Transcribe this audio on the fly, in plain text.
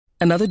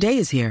Another day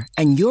is here,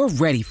 and you're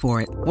ready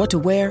for it. What to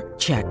wear?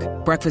 Check.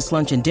 Breakfast,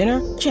 lunch, and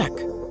dinner? Check.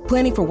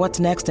 Planning for what's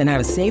next and how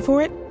to save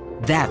for it?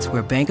 That's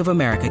where Bank of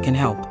America can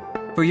help.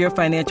 For your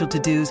financial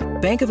to-dos,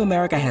 Bank of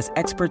America has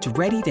experts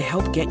ready to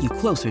help get you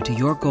closer to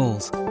your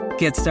goals.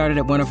 Get started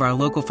at one of our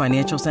local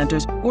financial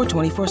centers or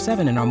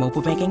 24/7 in our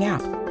mobile banking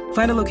app.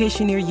 Find a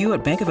location near you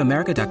at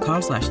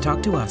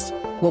bankofamerica.com/talktous.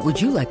 What would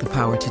you like the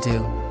power to do?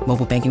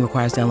 Mobile banking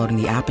requires downloading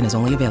the app and is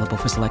only available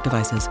for select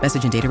devices.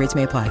 Message and data rates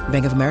may apply.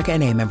 Bank of America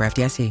N.A., member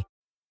FDIC.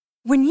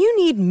 When you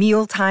need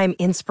mealtime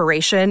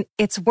inspiration,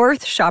 it's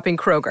worth shopping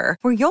Kroger,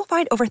 where you'll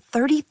find over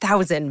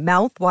 30,000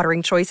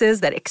 mouth-watering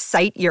choices that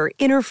excite your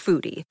inner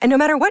foodie. And no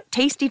matter what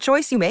tasty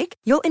choice you make,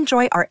 you'll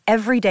enjoy our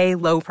everyday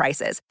low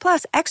prices,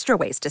 plus extra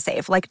ways to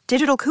save, like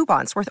digital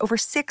coupons worth over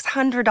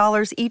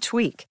 $600 each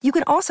week. You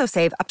can also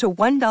save up to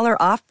 $1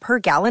 off per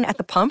gallon at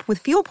the pump with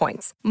fuel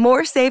points.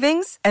 More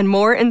savings and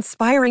more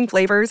inspiring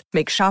flavors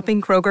make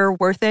shopping Kroger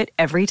worth it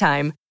every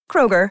time.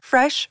 Kroger,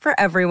 fresh for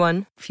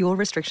everyone. Fuel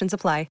restrictions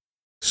apply.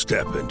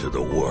 Step into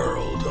the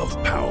world of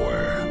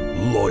power,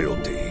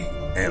 loyalty,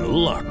 and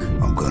luck.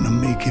 I'm gonna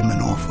make him an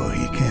offer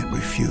he can't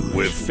refuse.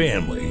 With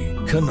family,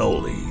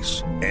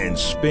 cannolis, and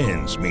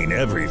spins mean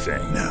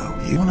everything. Now,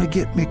 you wanna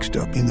get mixed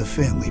up in the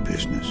family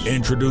business.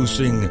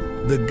 Introducing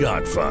The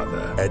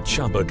Godfather at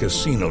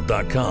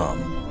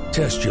ChumbaCasino.com.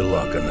 Test your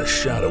luck in the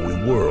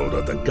shadowy world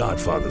of The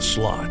Godfather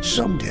slot.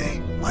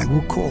 Someday, I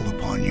will call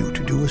upon you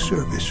to do a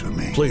service for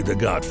me. Play The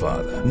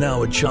Godfather,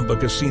 now at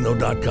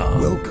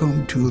ChumbaCasino.com.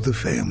 Welcome to the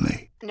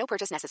family. No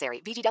purchase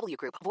necessary. VGW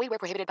Group. Void where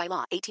prohibited by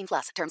law.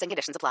 18+. Terms and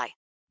conditions apply.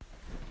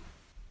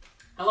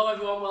 Hello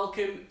everyone,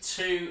 welcome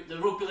to the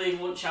Rugby League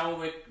Lunch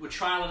Hour. We're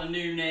trialling a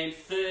new name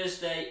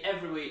Thursday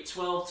every week,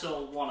 12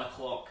 till 1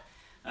 o'clock.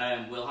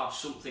 We'll have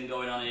something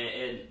going on here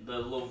in the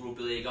Love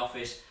Rugby League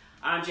office.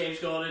 I'm James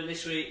Gordon.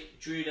 This week,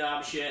 Drew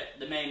Derbyshire,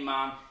 the main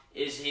man,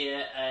 is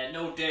here.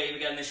 No Dave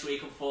again this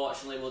week,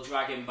 unfortunately. We'll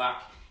drag him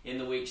back in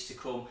the weeks to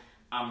come,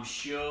 I'm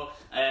sure.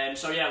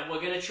 So yeah, we're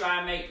going to try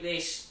and make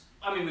this...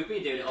 I mean, we've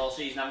been doing it all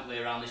season, haven't we,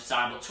 around this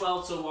time, but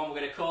 12 till 1, we're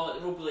going to call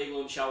it the Rugby League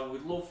Lunch Hour.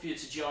 We'd love for you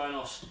to join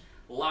us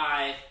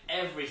live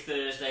every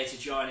Thursday to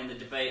join in the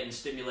debate and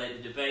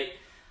stimulate the debate.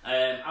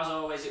 As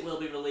always, it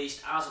will be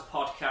released as a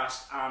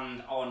podcast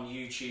and on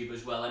YouTube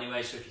as well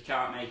anyway, so if you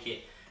can't make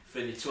it for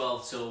the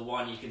 12 till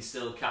 1, you can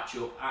still catch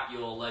up at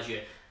your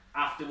leisure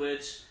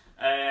afterwards.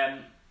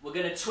 We're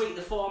going to tweak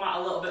the format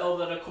a little bit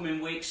over the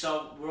coming weeks,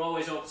 so we're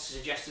always open to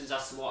suggestions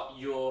as to what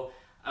you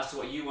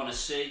want to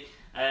see.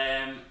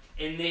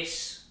 In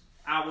this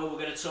hour, we're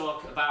going to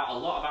talk a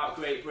lot about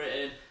Great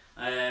Britain,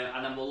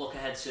 and then we'll look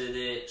ahead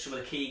to some of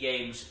the key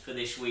games for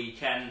this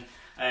weekend.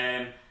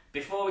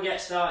 Before we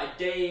get started,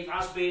 Dave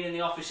has been in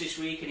the office this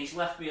week and he's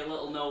left me a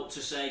little note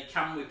to say,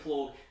 can we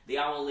plug the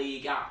Our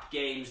League app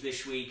games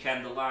this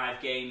weekend, the live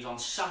games on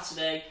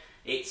Saturday?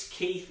 It's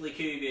Keighley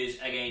Cougars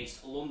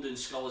against London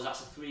Scholars.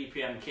 That's a 3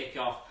 p.m.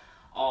 kickoff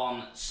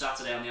on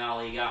Saturday on the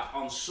Our League app.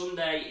 On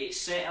Sunday, it's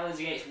St Helens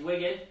against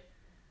Wigan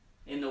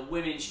in the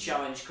Women's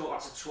Challenge Cup.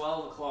 That's a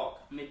 12 o'clock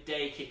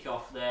midday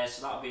kickoff there,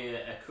 so that'll be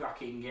a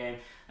cracking game.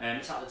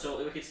 It's at the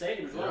Totally Wicked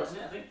Stadium as well, isn't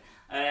it, I think?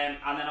 And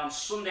then on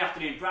Sunday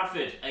afternoon,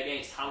 Bradford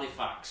against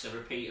Halifax, a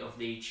repeat of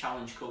the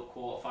Challenge Cup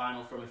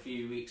quarter-final from a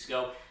few weeks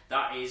ago.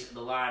 That is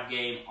the live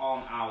game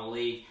on Our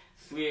League.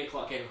 3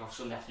 o'clock kickoff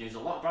Sunday afternoon.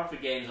 There's a lot of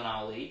Bradford games on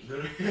Our League.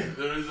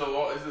 There is a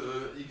lot, isn't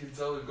there? You can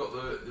tell we've got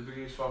the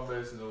biggest fan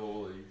base in the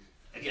whole league.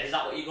 Is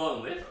that what you're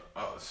going with?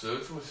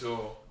 Certainly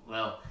so.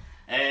 Well,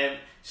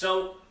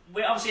 so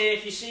we obviously,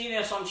 if you've seen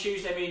us on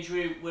Tuesday, me and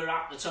Drew, we're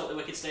at the Totally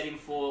Wicked Stadium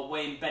for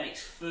Wayne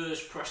Bennett's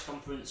first press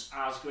conference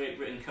as Great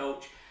Britain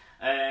coach.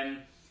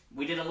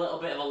 We did a little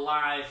bit of a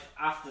live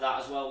after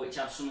that as well, which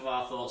had some of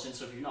our thoughts in.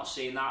 So if you've not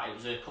seen that, it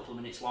was a couple of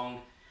minutes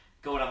long.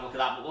 Go and have a look at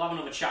that. But we'll have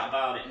another chat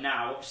about it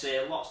now. Obviously,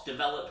 a lot's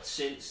developed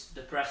since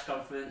the press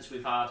conference.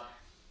 We've had,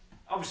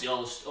 obviously,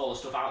 all the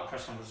stuff out of the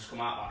press conference has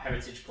come out about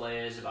heritage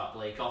players, about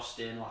Blake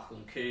Austin,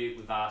 Lachlan Coote.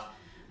 We've had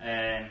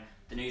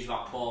the news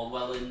about Paul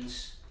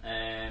Wellens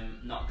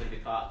not going to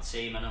be part of the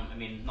team. I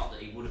mean, not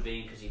that he would have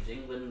been because he was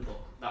England, but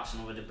that's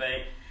another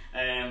debate.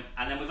 And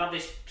then we've had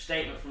this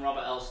statement from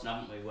Robert Elston,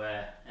 haven't we,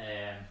 where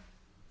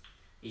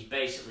he's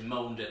basically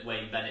moaned at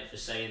Wayne Bennett for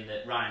saying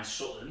that Ryan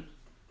Sutton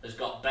has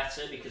got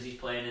better because he's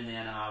playing in the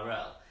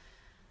NRL.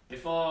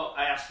 Before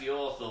I ask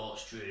your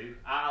thoughts, Drew,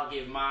 I'll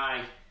chuck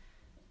my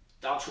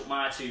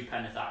 2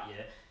 pence at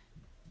you.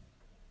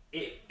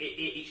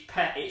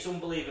 It's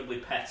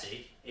unbelievably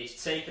petty.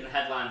 It's taken the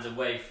headlines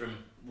away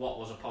from what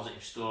was a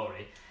positive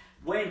story.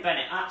 Wayne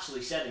Bennett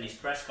actually said in his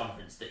press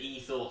conference that he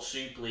thought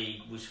Super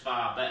League was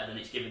far better than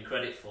it's given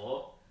credit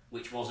for,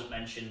 which wasn't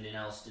mentioned in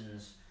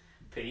Elston's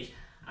piece.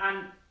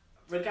 And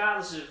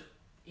regardless of,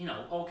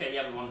 okay,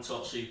 yeah, we want to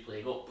talk Super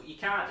League up, but you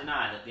can't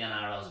deny that the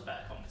NRL is a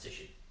better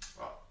competition.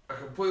 I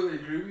completely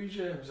agree with you,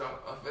 James.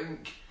 I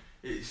think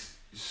this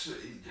is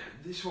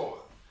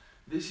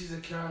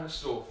the kind of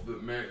stuff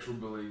that makes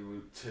Rugby League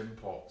look tin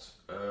pot.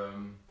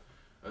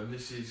 And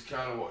this is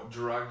kind of what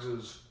drags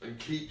us and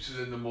keeps us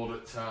in the mud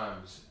at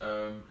times.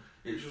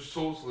 it's just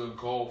totally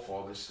uncalled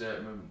for, this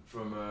statement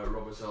from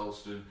Robert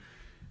Elston.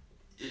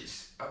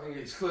 I think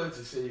it's clear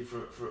to see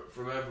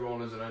from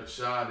everyone as an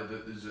outsider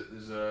that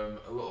there's a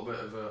little bit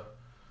of a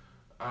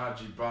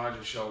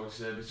argy-bargy, shall we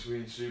say,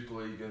 between Super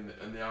League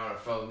and the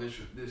RFL, and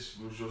this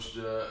was just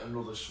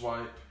another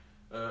swipe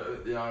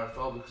at the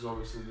RFL, because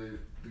obviously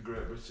the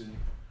Great Britain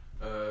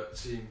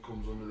team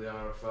comes under the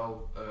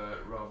RFL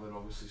rather than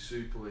obviously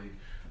Super League.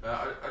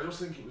 I just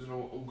think it was an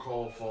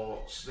uncalled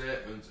for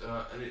statement,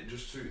 and it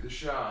just took the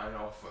shine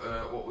off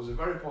what was a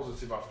very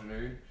positive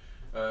afternoon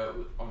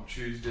on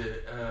Tuesday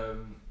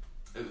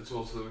at the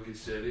Total Wicked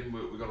Stadium.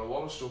 We got a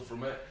lot of stuff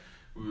from it.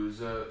 We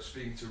was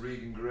speaking to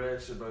Regan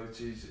Grace about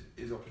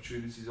his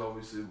opportunities,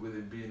 obviously with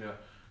him being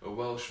a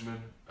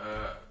Welshman,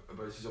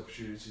 about his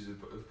opportunities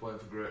of playing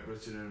for Great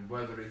Britain and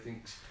whether he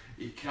thinks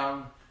he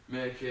can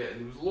make it.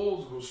 And there was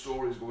loads of good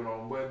stories going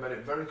on. Wayne Bennett,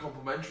 very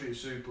complimentary of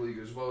Super League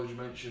as well, as you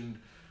mentioned.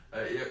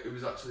 It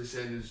was actually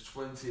saying there's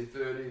 20 or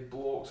 30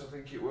 blokes, I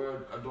think it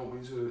were. I don't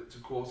mean to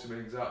quote him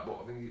exact, but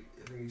I think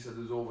he said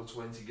there's over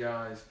 20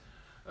 guys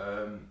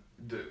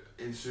that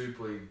in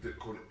Super League that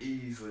could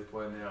easily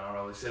play in the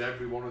NRL. He said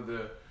every one of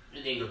the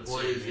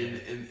players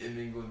in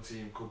the England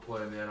team could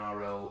play in the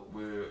NRL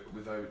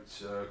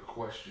without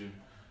question.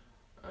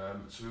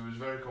 So he was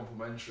very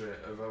complimentary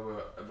of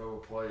our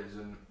players,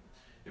 and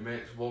he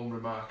makes one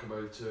remark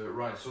about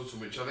Ryan Sutton,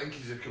 which I think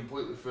is a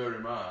completely fair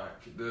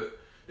remark, that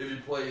if you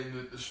play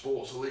in the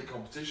sports elite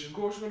competition, of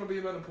course you're going to be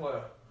a better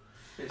player.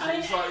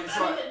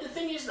 The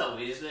thing is though,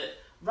 is that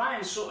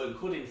Ryan Sutton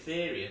could, in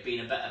theory, have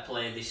been a better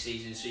player this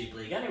season in Super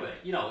League anyway.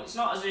 You know, it's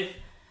not as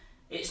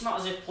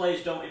if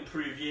players don't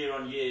improve year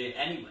on year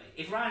anyway.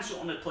 If Ryan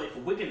Sutton had played for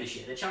Wigan this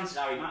year, the chances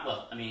are he might.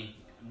 Well, I mean,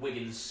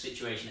 Wigan's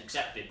situation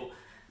accepted, but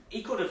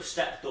he could have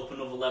stepped up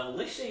another level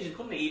this season,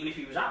 couldn't he? Even if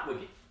he was at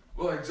Wigan.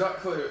 Well,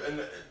 exactly,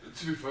 and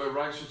to be fair,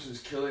 Ryan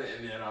Sutton's killing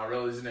it in the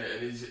NRL, isn't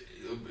it?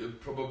 And he'll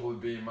probably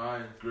be my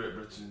Great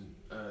Britain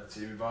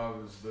team if I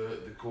was the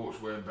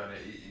coach, Wayne Bennett.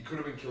 He could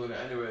have been killing it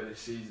anyway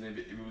this season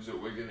if he was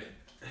at Wigan.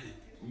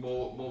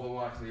 More than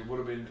likely, he would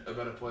have been a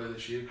better player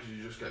this year, because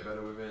you just get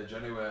better with age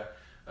anyway.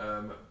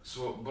 But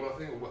I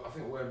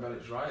think Wayne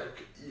Bennett's right.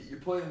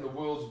 You're playing in the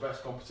world's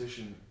best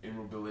competition in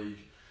rugby league,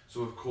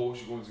 so of course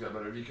you're going to get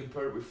better. If you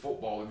compare it with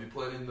football, if you're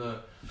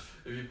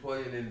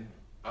playing in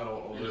I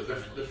don't know,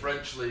 the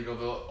French league or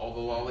the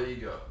La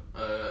Liga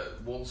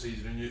one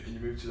season, and you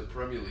move to the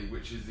Premier League,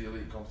 which is the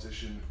elite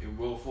competition in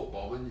world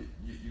football, then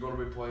you're going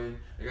to be playing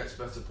against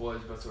better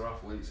players, better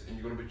athletes, and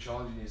you're going to be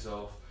challenging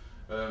yourself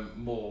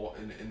more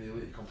in the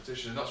elite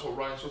competition, and that's what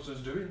Ryan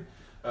Sutton's doing.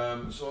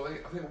 So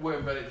I think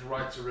Wayne Bennett's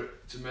right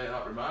to make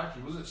that remark.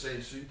 He wasn't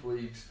saying Super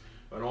League's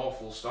an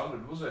awful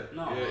standard, was he?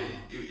 No.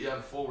 He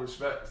had full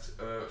respect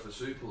for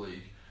Super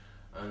League.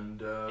 And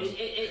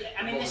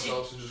this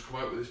Nelson just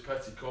come out with this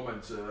petty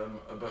comment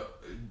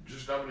about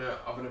just having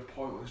a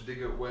pointless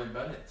dig at Wayne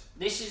Bennett.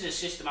 This is a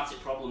systematic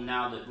problem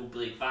now that Rugby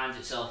League finds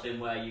itself in,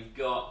 where you've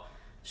got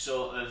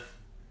sort of,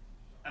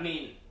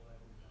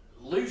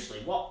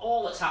 loosely,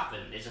 all that's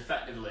happened is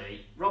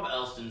effectively Robert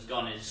Elston's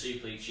gone as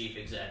Super League chief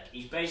exec.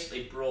 He's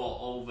basically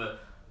brought over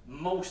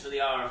most of the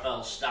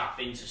RFL staff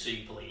into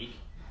Super League.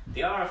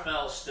 The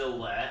RFL's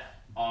still there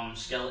on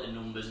skeleton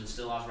numbers and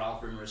still has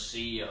Ralph Rimmer as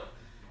CEO.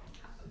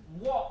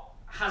 What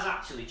has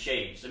actually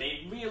changed? I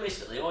mean,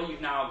 realistically, all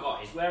you've now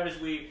got is, whereas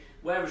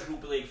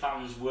Rugby League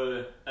fans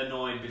were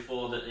annoyed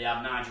before that they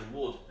had Nigel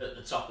Wood at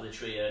the top of the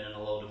tree earning a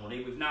load of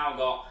money, we've now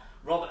got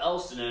Robert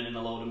Elston earning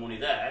a load of money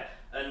there,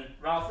 and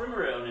Ralph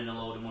Rimmer earning a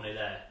load of money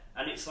there.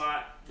 And it's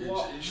like,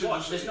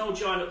 there's no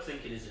joined up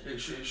thinking, is it? It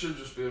should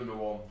just be under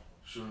one,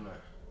 shouldn't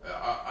it?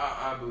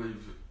 I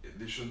believe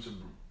they shouldn't have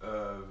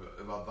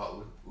had that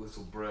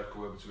little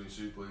breakaway between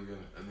Super League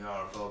and the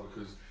RFL,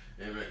 because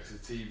it makes the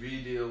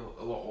TV deal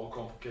a lot more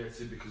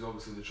complicated, because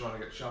obviously they're trying to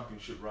get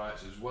championship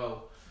rights as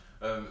well.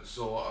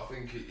 So I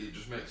think it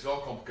just makes it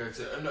all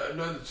complicated. And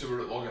now the two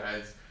are at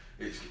loggerheads.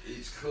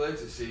 It's clear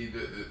to see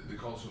that they're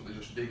constantly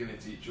just digging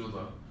at each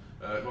other.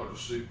 Not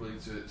just Super League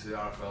to the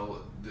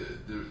RFL.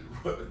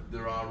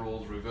 There are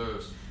roles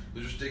reversed.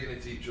 They're just digging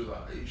at each other.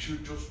 It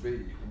should just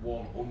be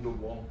one under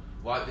one.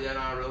 Like the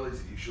NRL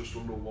is, it's just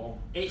under one.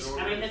 It's. You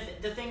know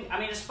the thing.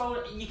 I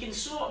suppose you can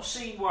sort of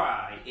see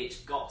why it's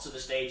got to the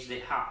stage that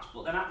it has,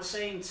 but then at the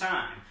same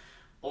time,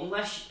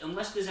 unless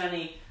there's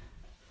any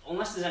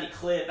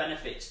clear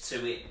benefits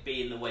to it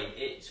being the way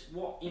it's,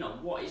 what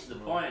is the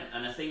point?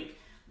 And I think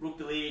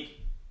Rugby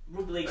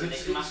League's in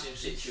this massive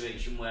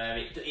situation where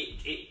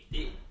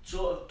it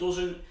sort of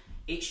doesn't.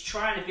 It's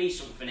trying to be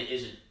something it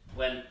isn't.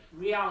 When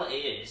reality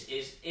is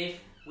if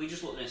we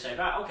just look at it and say,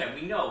 right, okay,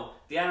 we know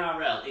the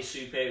NRL is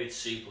superior to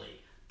Super League,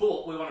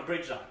 but we want to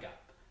bridge that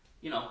gap.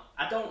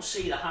 I don't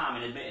see the harm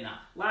in admitting that.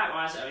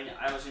 Likewise,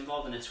 I was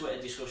involved in a Twitter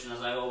discussion,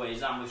 as I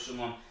always am, with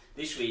someone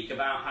this week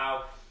about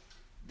how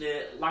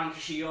the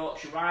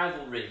Lancashire-Yorkshire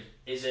rivalry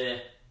is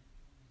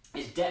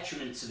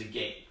detriment to the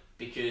game,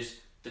 because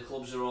the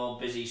clubs are all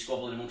busy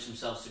squabbling amongst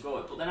themselves to grow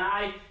it. But then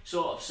I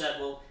sort of said,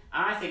 well,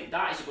 I think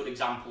that is a good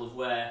example of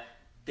where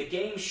the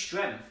game's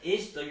strength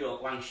is the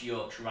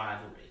Lancashire-Yorkshire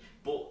rivalry,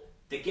 but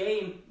the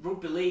game,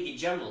 rugby league in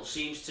general,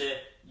 seems to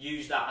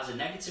use that as a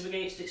negative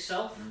against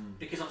itself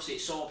because obviously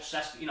it's so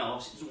obsessed. Obviously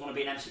it doesn't want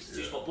to be an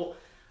M62 sport,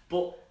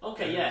 but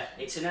okay, yeah,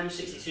 it's an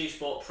M62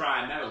 sport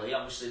primarily.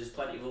 Obviously, there's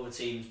plenty of other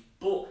teams,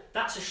 but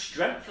that's a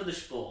strength for the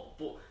sport.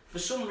 But for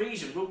some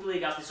reason, rugby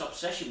league has this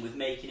obsession with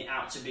making it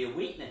out to be a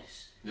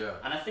weakness. Yeah.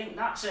 And I think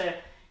that's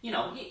you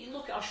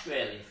look at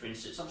Australia, for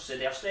instance. Obviously,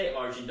 they have state of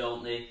origin,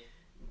 don't they?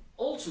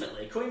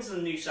 Ultimately,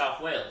 Queensland and New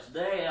South Wales,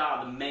 they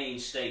are the main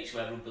states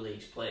where rugby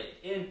league's played.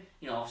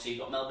 Obviously,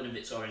 you've got Melbourne and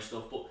Victoria and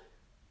stuff, but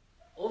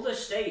other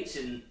states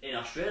in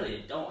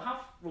Australia don't have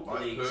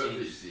rugby league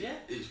teams.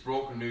 It's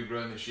broken new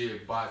ground this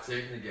year by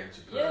taking a game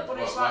to Perth. Yeah, but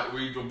it's like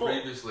we've done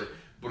previously,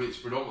 but it's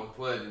predominantly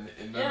played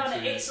in them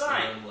and it's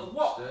like states.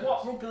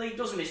 what rugby league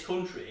does in this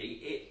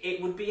country.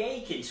 It would be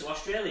akin to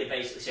Australia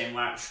basically saying,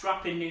 right,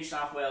 scrapping New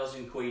South Wales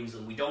and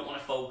Queensland. We don't want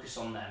to focus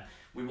on them.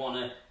 We want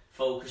to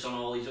focus on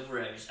all these other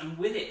areas. And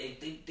with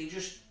it,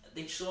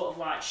 they sort of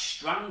like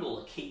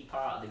strangle a key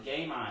part of the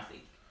game, I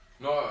think.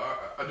 No,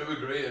 I do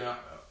agree,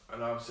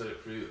 and I've said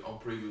it on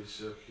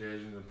previous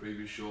occasions and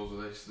previous shows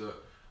of this, that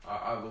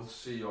I'd love to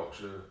see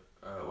Yorkshire,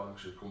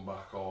 Lancashire come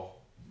back or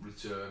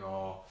return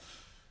or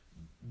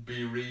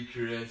be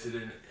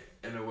recreated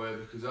in a way,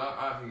 because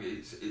I think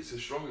it's the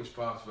strongest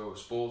part of our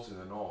sport in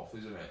the north,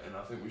 isn't it? And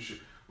I think we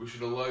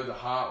should allow the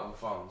Heartland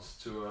fans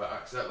to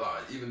accept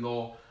that, even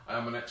though I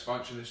am an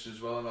expansionist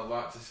as well, and I'd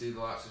like to see the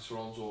likes of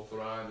Toronto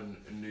thrive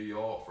and New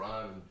York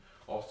thrive and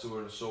Ottawa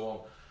and so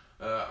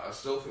on. I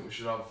still think we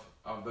should have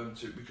them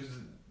too, because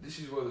this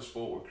is where the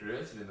sport was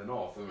created in the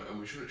north, and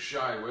we shouldn't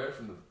shy away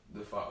from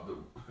the fact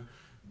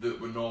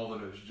that we're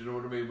northerners. Do you know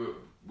what I mean?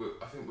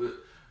 I think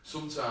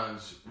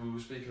sometimes we were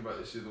speaking about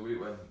this the other week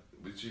when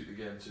we took the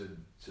game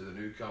to the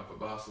new camp at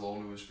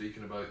Barcelona. We were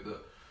speaking about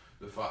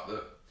the fact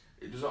that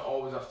it doesn't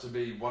always have to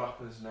be what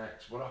happens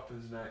next. What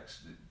happens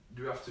next?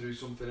 Do we have to do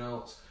something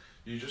else?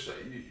 I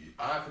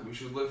think we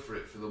should live for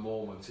it for the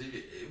moment.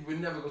 We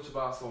never go to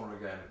Barcelona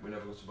again.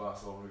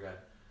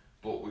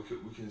 But we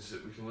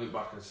can look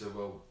back and say,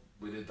 well,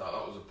 we did that.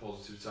 That was a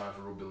positive time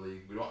for rugby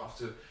league. We don't have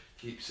to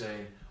keep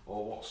saying,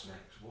 oh, what's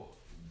next? What?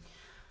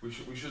 We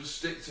should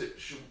stick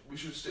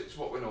to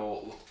what we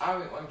know. I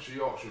think Lancashire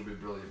Yorkshire would be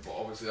brilliant, but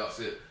obviously that's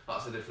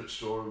a different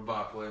story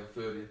by playing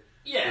 30.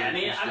 Yeah, I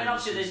mean,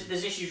 obviously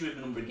there's issues with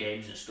the number of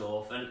games and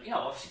stuff, and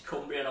obviously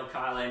Cumbria. I know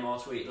Kyle Amor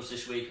tweeted us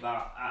this week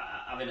about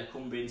having a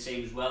Cumbrian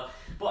team as well.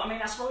 But I mean,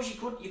 I suppose you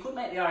could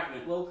make the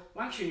argument. Well,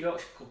 Lancashire and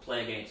Yorkshire could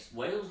play against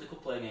Wales. They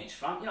could play against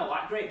France.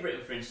 Like Great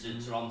Britain, for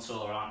instance, are on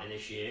tour, aren't they,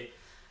 this year?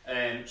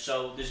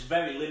 So there's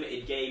very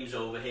limited games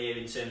over here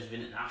in terms of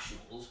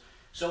internationals.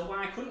 So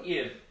why couldn't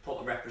you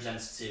put a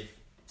representative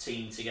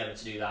team together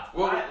to do that?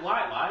 Well,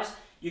 likewise,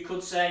 you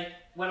could say,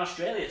 when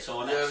Australia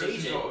tour next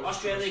season,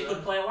 Australia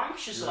could play a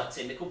Lancashire select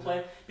team. They could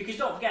play, because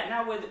don't forget,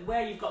 now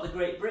where you've got the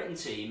Great Britain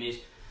team is,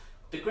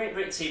 the Great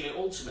Britain team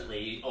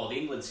ultimately, or the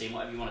England team,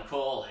 whatever you want to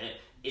call it,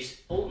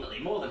 is ultimately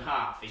more than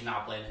half is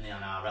now playing in the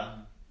NRL.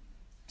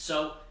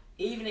 So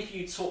even if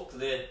you took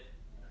the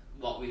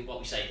what we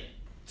say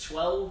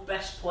 12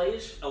 best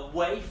players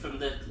away from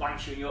the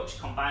Lancashire and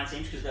Yorkshire combined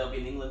teams, because they'll be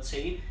in the England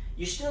team,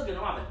 you're still going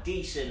to have a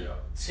decent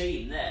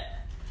team there.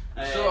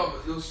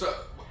 You'll start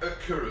at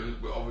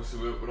current, but obviously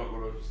we're not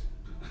going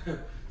to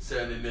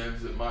say any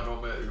names that might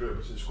not make the Great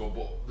Britain squad,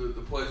 but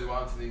the players who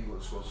aren't in the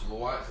England squad, so the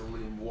likes of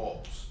Liam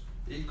Watts,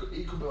 he could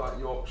be like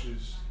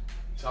Yorkshire's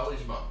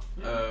talisman,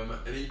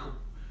 and he could,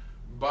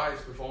 by his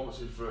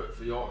performances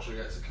for Yorkshire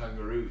against the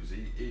Kangaroos,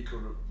 he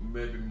could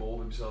maybe mould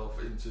himself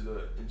into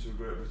a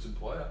Great Britain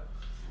player.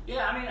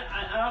 Yeah, I mean,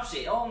 and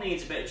obviously it all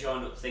needs a bit of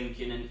joined up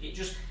thinking, and it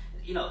just,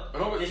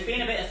 there's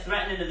been a bit of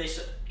threatening of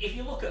this. If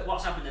you look at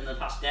what's happened in the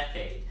past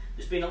decade,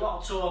 there's been a lot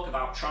of talk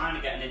about trying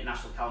to get an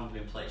international calendar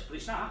in place, but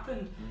it's not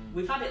happened.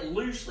 We've had it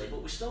loosely,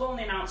 but we're still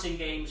only announcing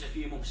games a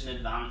few months in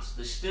advance.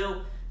 There's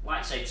still, like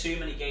I say, too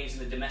many games in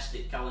the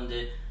domestic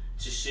calendar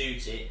to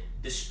suit it.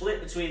 The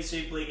split between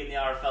Super League and the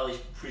RFL is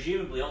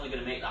presumably only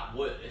going to make that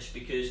worse,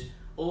 because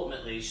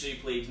ultimately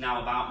Super League's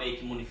now about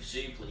making money for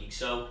Super League.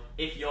 So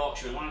if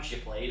Yorkshire and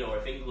Lancashire played, or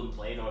if England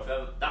played, or if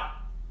ever, that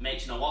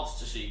makes no odds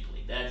to Super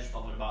League. They're just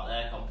bothered about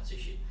their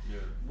competition. Yeah.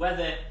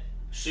 Whether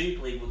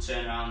Super League will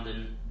turn around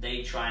and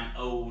they try and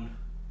own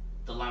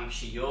the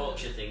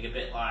Lancashire-Yorkshire thing, a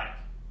bit like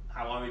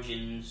how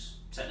Origin's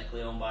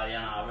technically owned by the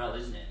NRL,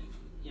 isn't it?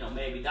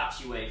 Maybe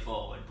that's your way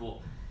forward, but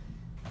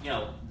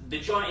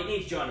it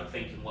needs joint up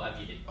thinking,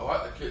 whatever you do. I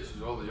like the kits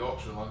as well. The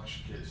Yorkshire and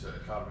Lancashire kits at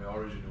Academy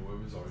Origin and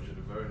Women's Origin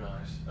are very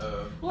nice.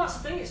 Well, that's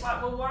the thing. It's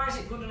like, well, why is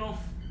it good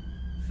enough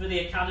for the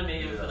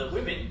academy and for the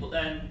women, but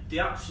then the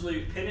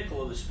absolute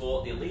pinnacle of the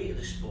sport, the elite of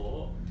the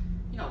sport?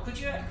 Could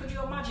you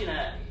imagine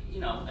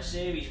a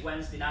series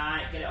Wednesday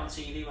night, get it on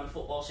TV when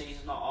football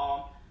season's not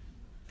on?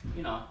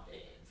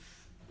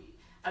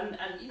 And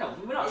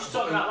we're not just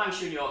talking about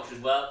Lancashire and Yorkshire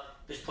as well.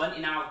 There's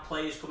plenty now of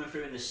players coming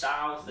through in the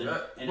south and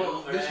in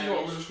other areas. This is what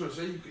I was just going to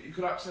say. You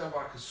could actually have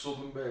like a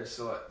southern-based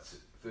select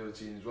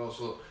 13 as well.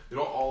 So they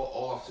don't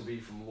all have to be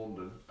from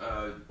London.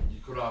 You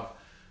could have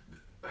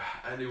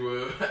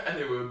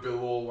anywhere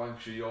below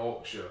Lancashire,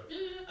 Yorkshire.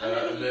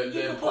 You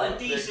could put a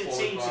decent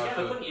team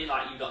together, couldn't you?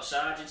 Like, you've got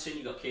Sargentson,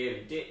 you've got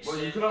Kieran Dixon.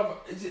 Well, you could have.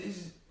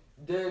 Is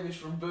Davis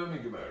from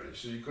Birmingham area?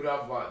 So you could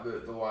have like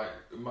the like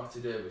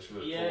Matty Davis for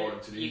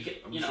Warrington.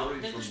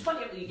 There's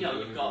plenty of,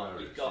 you've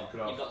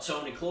got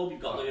Tony Clubb,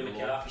 you've got Louis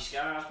McCarthy,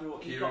 Scarborough,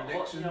 Kieran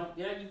Dixon.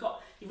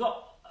 You've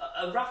got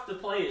a raft of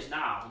players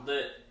now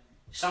that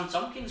Sam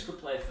Tompkins could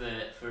play for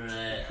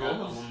a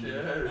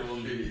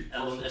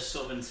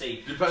Southern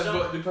team. Depends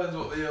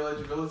what the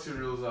eligibility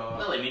rules are.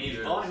 Well, I mean, he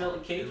was born in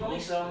Milton Keynes, wasn't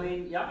he? So I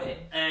mean, you have it.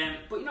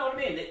 But you know what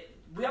I mean?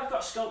 We have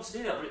got scope to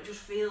do that, but it just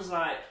feels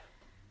like,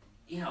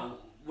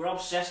 we're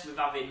obsessed with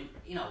having,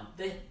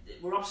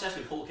 we're obsessed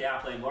with Hull KR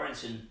playing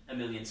Warrington a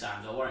million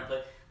times, or Warrington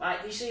play.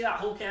 Like, you see that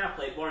Hull KR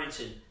played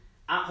Warrington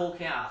at Hull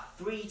KR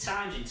 3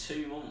 times in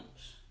 2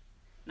 months.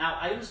 Now,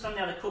 I understand they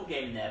had a cup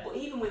game in there, but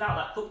even without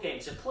that cup game,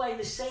 to play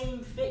the same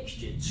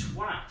fixture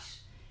twice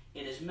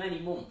in as many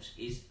months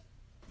is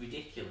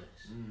ridiculous.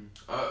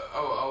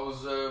 I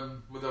was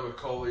with our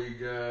colleague,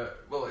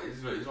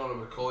 he's not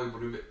our colleague,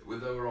 but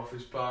with our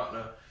office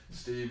partner,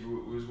 Steve.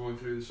 We was going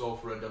through the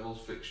Salford Red Devils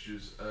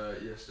fixtures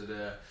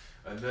yesterday,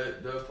 and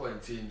they're playing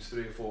teams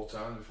 3 or 4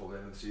 times before the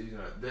end of the season.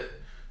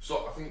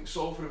 So I think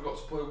Salford have got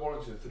to play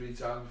Warrington 3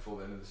 times before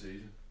the end of the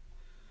season,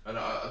 and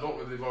I don't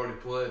know if they've already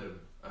played them.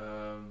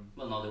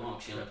 Well, no, they won't.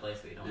 Because only play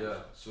 3, don't they?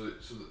 Yeah.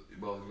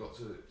 They've got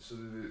to. So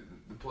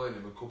they're playing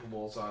him a couple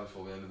more times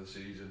before the end of the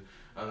season,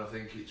 and I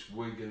think it's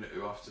Wigan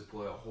who have to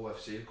play Hull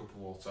FC a couple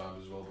more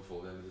times as well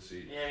before the end of the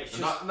season. Yeah,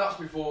 and that's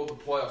before the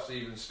playoffs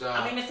even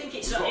start. I mean, I think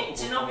it's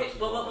an obvious.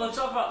 Well, we'll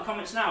talk about the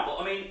comments now,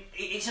 but I mean,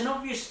 it's an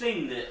obvious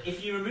thing that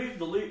if you remove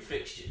the loot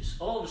fixtures,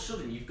 all of a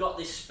sudden you've got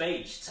this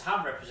space to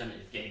have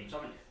representative games,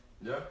 haven't you?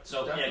 Yeah.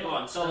 So definitely. Go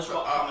on. Tell us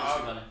what comments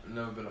you've got. I've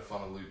never been a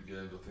fan of loot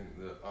games. I think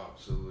they're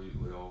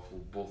absolutely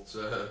awful. But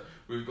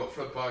we've got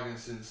Fred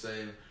Parkinson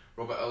saying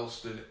Robert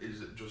Elston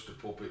is just a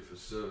puppet for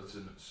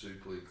certain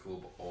Super League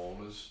club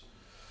owners.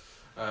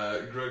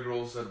 Greg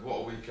Roll said,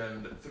 "What a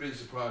weekend! 3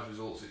 surprise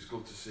results. It's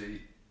good to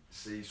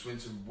see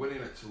Swinton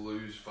winning at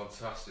Toulouse.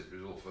 Fantastic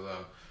result for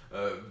them.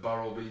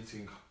 Barrow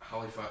beating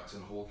Halifax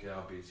and Hull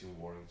KR beating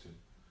Warrington."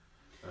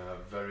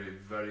 Very,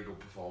 very good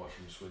performance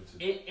from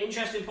Swinton.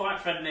 Interesting point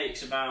Fred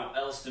makes about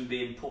Elston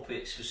being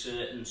puppets for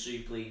certain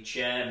Super League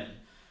chairmen.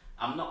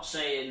 I'm not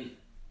saying...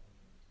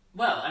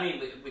 Well, I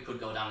mean, we could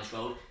go down this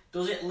road.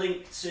 Does it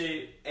link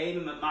to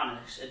Eamon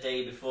McManus a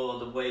day before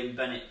the Wayne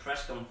Bennett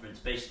press conference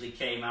basically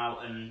came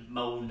out and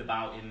moaned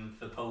about him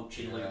for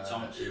poaching Luke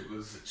Thompson? It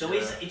was,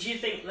 do you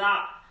think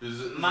that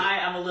might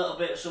have a little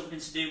bit of something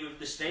to do with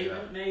the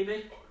statement,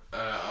 maybe?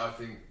 I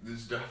think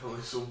there's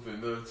definitely something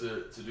there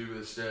to do with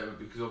the statement,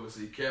 because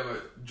obviously it came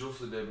out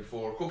just the day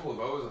before, a couple of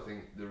hours. I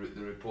think the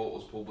report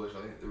was published. I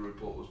think the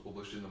report was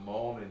published in the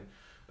morning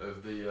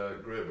of the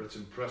Great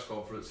Britain press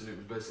conference, and it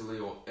was basically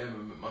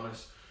Eamon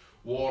McManus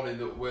warning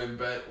that Wayne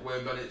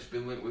Bennett's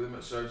been linked with him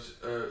at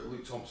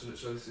Luke Thompson at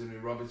South Sydney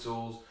Rabbit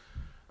Holes,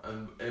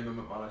 and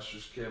Eamon McManus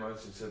just came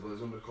out and said, well,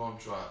 he's under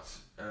contract,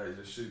 he's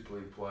a Super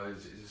League player,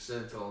 he's a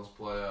St Helens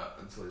player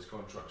until his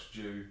contract's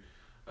due.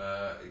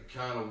 It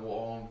kind of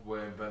warned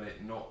Wayne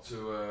Bennett not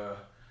to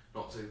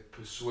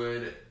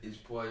persuade his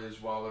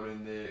players while they're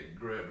in the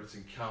Great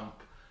Britain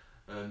camp,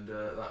 and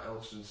that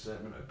Elston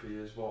statement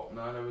appears 9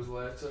 hours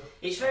later.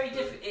 It's very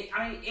difficult.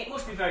 It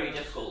must be very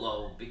difficult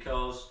though,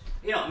 because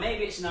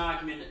maybe it's an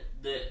argument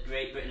that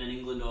Great Britain and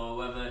England or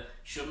whoever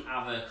shouldn't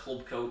have a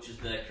club coach as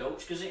their coach,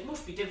 because it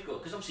must be difficult.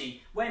 Because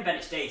obviously Wayne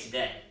Bennett's day to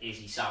day is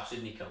his South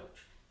Sydney coach.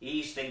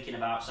 He's thinking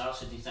about South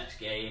Sydney's next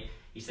game.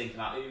 He's thinking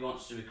about who he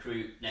wants to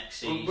recruit next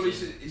season. But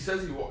he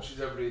says he watches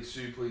every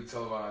Super League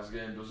televised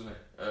game, doesn't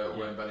he,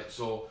 Wayne Bennett?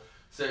 So,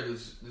 say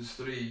there's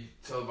 3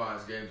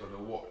 televised games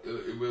on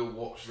it, he will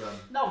watch them.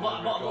 No,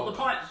 but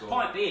the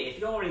point being, if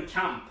you're in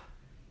camp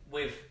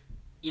with,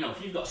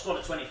 if you've got a squad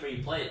of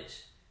 23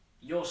 players,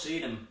 you're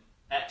seeing them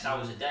X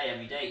hours a day,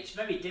 every day. It's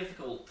very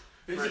difficult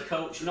for a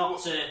coach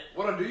not to...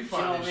 What I do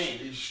find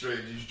is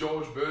strange is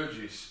George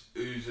Burgess,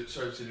 who's at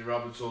South Sydney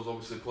Rabbit Holes,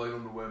 obviously playing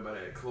under Wayne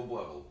Bennett at club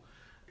level.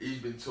 He's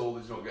been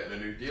told he's not getting a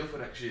new deal for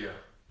next year.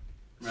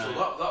 Right. So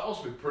that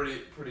must be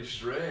pretty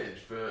strange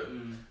for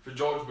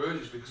George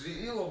Burgess, because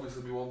he'll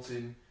obviously be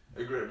wanting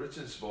a Great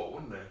Britain spot,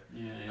 wouldn't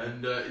he? Yeah.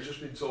 And he's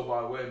just been told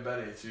by Wayne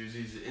Bennett, who's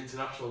his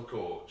international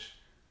coach,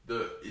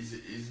 that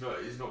he's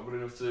not good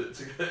enough to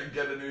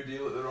get a new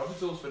deal at the Rabbit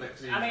Holes for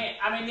next season.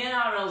 I mean the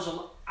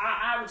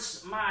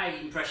NRL's my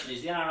impression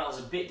is the NRL's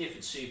a bit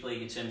different to Super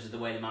League in terms of the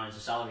way they manage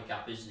the salary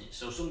cap, isn't it?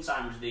 So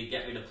sometimes they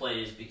get rid of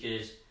players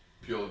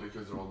purely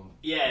because they're on...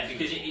 Yeah,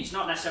 because it's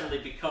not necessarily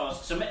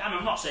because... So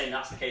I'm not saying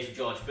that's the case with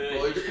George Burgess.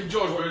 Well, if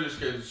George Burgess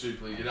came to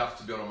Super League, he'd have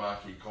to be on a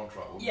marquee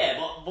contract, wouldn't he? Yeah,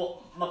 but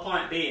my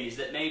point being is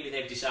that maybe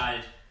they've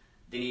decided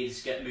they need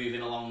to get moving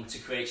along to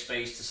create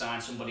space to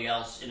sign somebody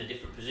else in a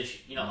different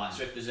position. Like,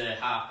 so if there's a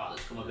halfback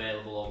that's come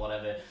available or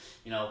whatever,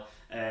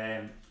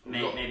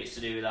 maybe it's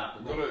to do with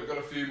that. Got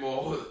a few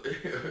more,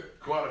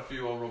 quite a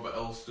few on Robert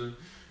Elston.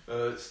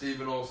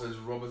 Stephen Hall says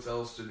Robert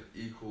Elston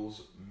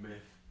equals myth.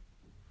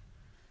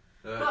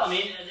 Well, I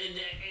mean,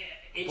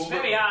 it's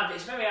very hard.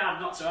 It's very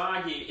hard not to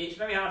argue. It's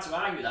very hard to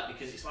argue that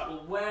because it's like,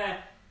 well,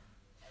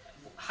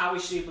 how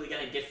is Super League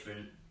any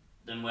different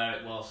than where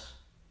it was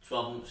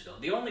 12 months ago?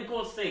 The only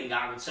good thing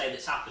I would say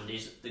that's happened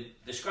is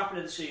the scrapping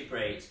of the Super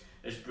 8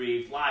 has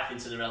breathed life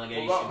into the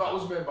relegation. Well, that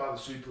was made by the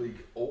Super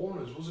League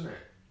owners, wasn't it?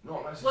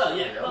 Not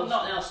necessarily. Well, yeah, well,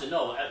 not Nelson.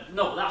 No,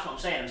 but that's what I'm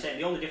saying. I'm saying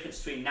the only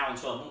difference between now and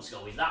 12 months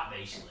ago is that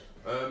basically.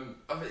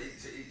 I think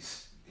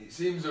it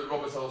seems that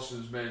Robert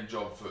Elston's main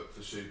job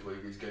for Super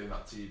League is getting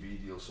that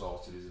TV deal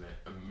sorted, isn't it?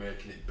 And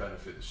making it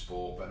benefit the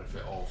sport,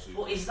 benefit all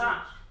Super League. But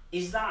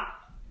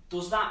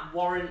does that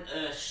warrant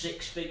a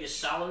 6-figure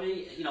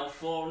salary?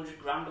 400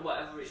 grand or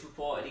whatever it's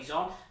reported he's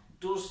on.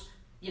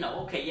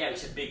 Okay, yeah,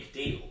 it's a big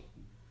deal,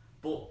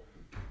 but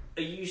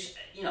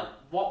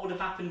what would have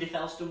happened if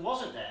Elston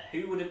wasn't there?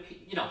 Who would have,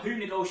 who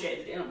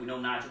negotiated the deal? We know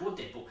Nigel Wood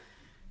did, but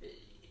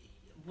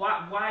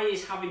why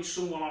is having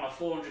someone on a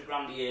 400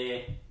 grand a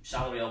year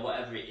salary or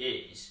whatever it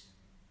is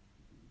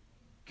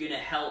going to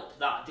help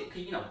that?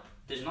 Because,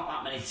 there's not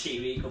that many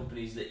TV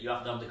companies that you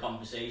have to have the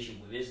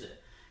conversation with, is there?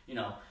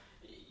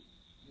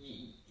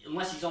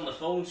 Unless he's on the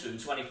phone to him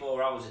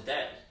 24 hours a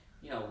day,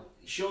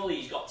 surely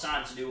he's got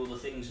time to do other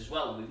things as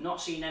well. And we've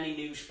not seen any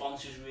new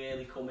sponsors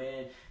really come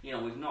in.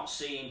 We've not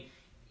seen,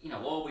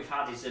 all we've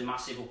had is a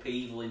massive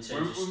upheaval in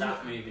terms of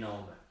staff moving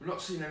over. We've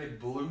not seen any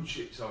blue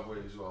chips, have we,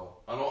 as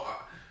well?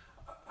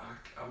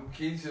 I'm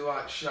keen to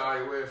shy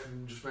away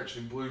from just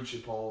mentioning blue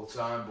chip all the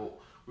time, but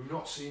we've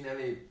not seen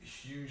any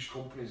huge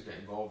companies get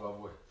involved, have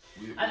we?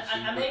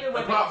 And maybe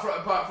apart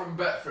from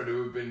Betfred,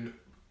 who have been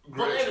great.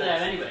 But they were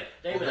there anyway.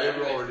 They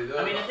were already there.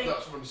 I mean, I think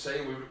that's what I'm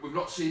saying. We've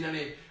not seen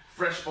any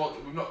fresh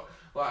sponsors. We've not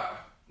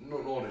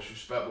no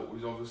disrespect, but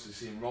we've obviously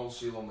seen Ron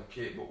Seal on the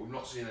kit, but we've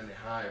not seen any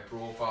higher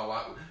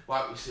profile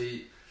like we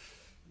see.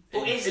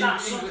 But is that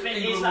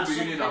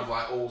something? Have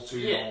all two.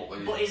 Yeah.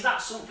 But is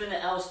that something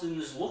that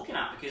Elston's looking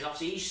at? Because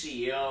obviously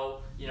he's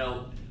CEO.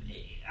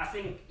 I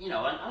think and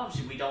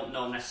obviously we don't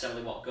know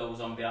necessarily what goes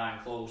on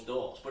behind closed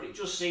doors, but it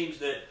just seems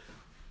that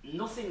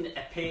nothing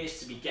appears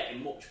to be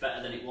getting much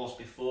better than it was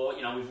before.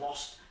 We've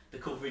lost the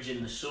coverage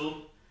in the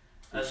Sun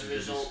as a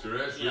result.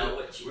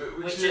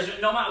 Which is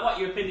no matter what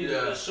your opinion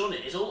of the Sun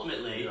is,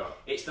 ultimately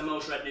it's the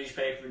most read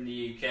newspaper in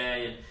the UK,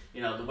 and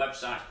the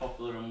website's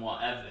popular and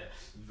whatever.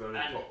 Very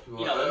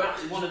popular.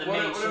 That's one of the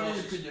main sources. Whatever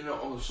your opinion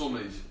on the Sun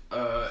is,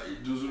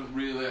 it doesn't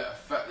really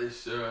affect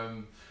this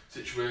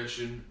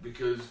situation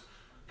because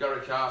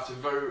Gary Carter,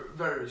 very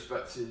very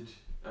respected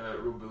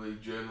rugby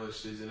league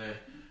journalist, isn't he?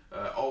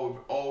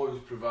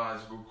 Always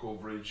provides good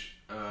coverage.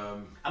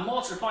 And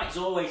more to the point, he's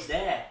always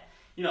there.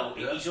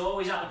 He's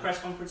always at the press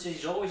conferences.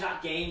 He's always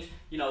at games.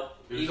 He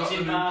was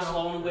in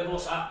Barcelona with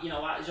us at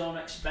his own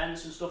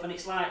expense and stuff. And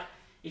it's like,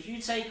 if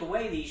you take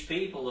away these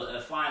people that are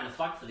flying the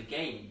flag for the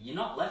game, you're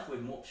not left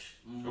with much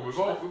we've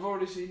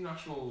already seen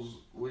nationals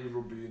leave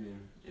rugby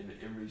union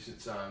in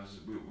recent times.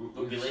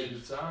 We've seen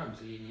the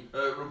times.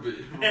 Rugby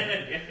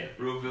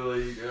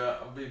league.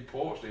 I'm being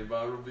poached here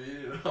by rugby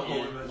union.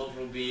 Love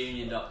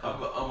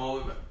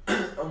rugbyunion.com.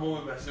 I'm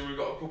only messing. We've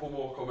got a couple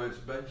more comments.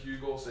 Ben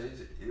Hugo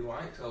says he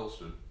likes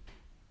Elston.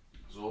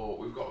 So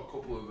we've got a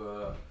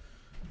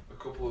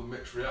couple of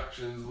mixed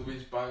reactions.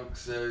 Louise Banks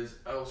says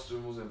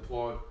Elston was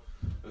employed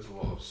as a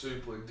lot of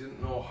Super League,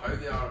 didn't know how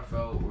the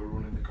RFL were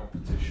running the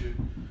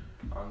competition,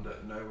 and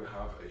now we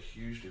have a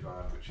huge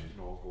divide, which is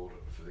no good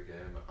for the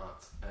game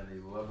at any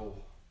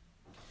level.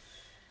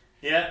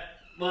 Yeah,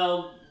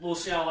 well, we'll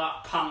see how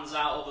that pans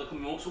out over the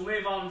coming months. We'll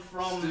move on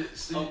from...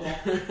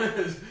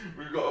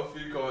 We've got a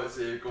few comments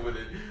here coming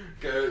in.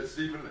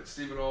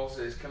 Stephen Hall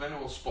says, can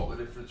anyone spot the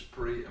difference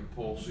pre and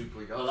post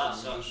Super League? Well,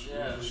 there's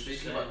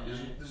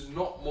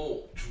not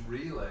much,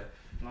 really.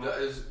 No.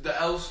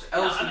 That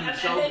Elston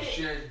himself has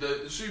changed.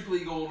 The Super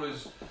League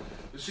owners,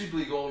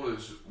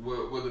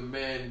 were the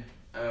main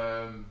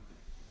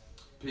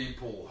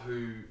people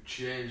who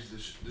changed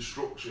the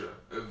structure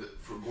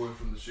from going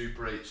from the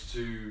Super 8s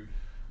to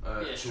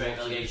straight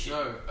relegation.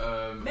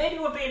 Maybe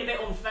we're being a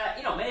bit unfair.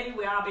 Maybe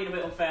we are being a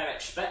bit unfair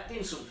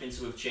expecting something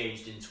to have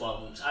changed in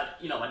 12 months. I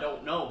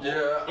don't know.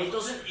 But it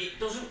doesn't.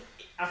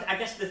 I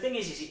guess the thing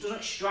is it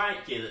doesn't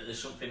strike you that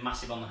there's something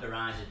massive on the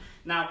horizon.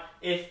 Now,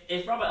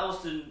 if Robert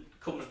Elston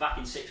comes back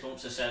in 6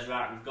 months and says,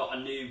 right, we've got a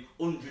new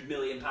 £100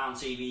 million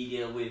TV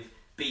deal with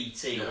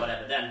BT or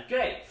whatever, then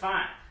great,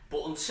 fine.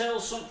 But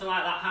until something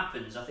like that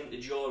happens, I think the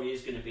jury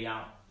is going to be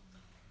out.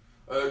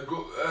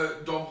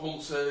 Dom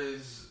Hunt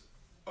says,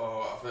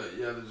 I think,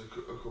 there's a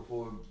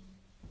couple of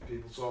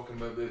people talking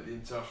about the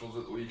internationals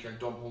at the weekend.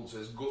 Dom Hunt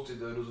says,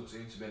 gutted there doesn't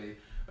seem to be any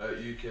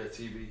UK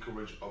TV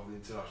coverage of the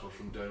internationals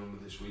from down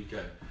under this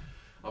weekend.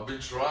 I've been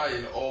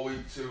trying all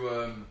week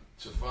to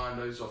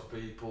find out of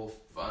people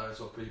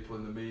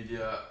in the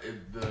media if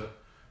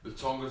the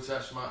Tonga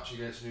Test match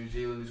against New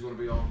Zealand is going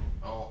to be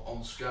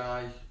on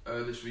Sky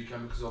this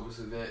weekend, because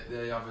obviously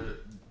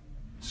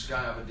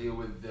Sky have a deal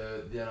with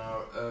the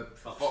NRL,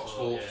 Fox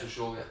Sports to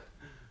show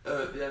the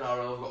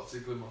NRL. I've got to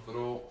tickle in my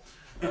throat.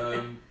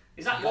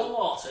 Is that your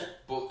water?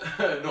 But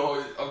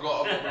no, I've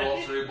got my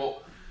water here.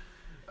 But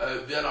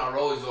the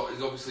NRL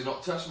is obviously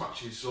not Test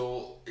matches,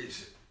 so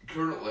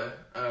currently,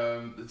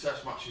 the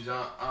test matches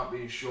aren't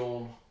being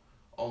shown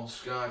on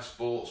Sky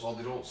Sports, or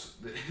they've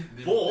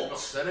not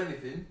said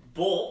anything.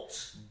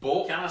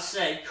 But can I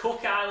say,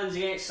 Cook Islands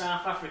against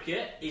South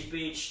Africa is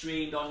being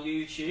streamed on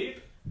YouTube.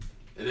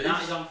 It is.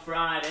 That is on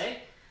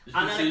Friday.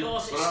 And then of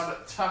course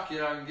Brad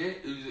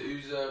Takiangi,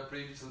 who's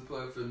previously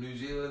played for New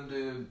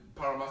Zealand,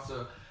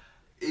 Parramatta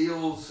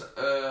Eels,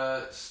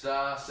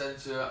 star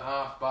centre,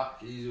 half-back.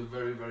 He's a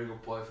very, very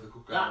good player for the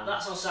Cook Islands.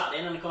 That's on Saturday,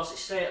 and then of course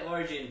it's State of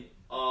Origin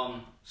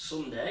on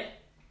Sunday.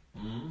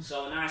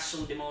 So a nice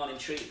Sunday morning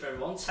treat for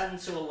everyone. 10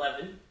 to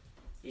 11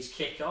 is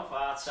kick-off,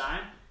 our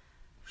time.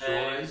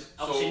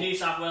 Obviously New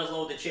South Wales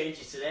load the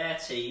changes to their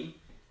team.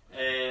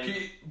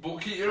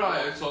 Keep your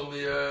eye out on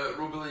the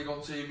Rugby League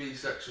on TV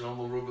section on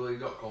the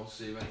rugbyleague.com to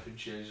see if anything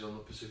changes on the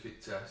Pacific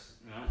Test.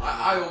 Right.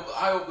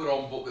 I hope they're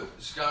on, but the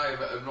Sky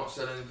have not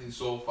said anything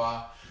so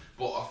far.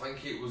 But I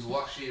think it was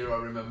last year, I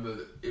remember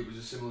that it was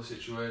a similar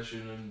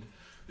situation, and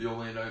they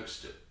only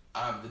announced it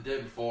either the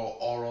day before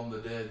or on the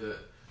day that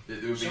they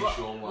were being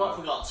shown live. What have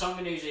we got?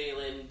 Tonga, New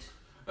Zealand,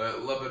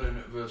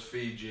 Lebanon versus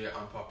Fiji,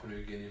 and Papua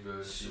New Guinea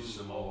versus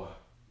Samoa.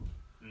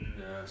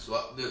 Yeah, so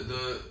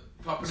the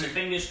Papua New...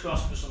 fingers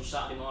crossed for some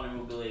Saturday morning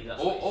Rugby League.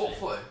 That's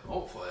hopefully,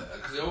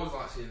 because I always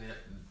like seeing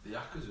the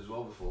Yakkers as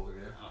well before the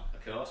game. Oh,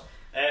 of course.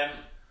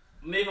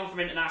 Move on from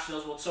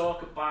internationals, we'll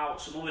talk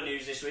about some other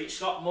news this week.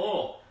 Scott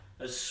Moore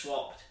has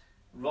swapped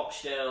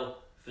Rochdale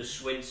for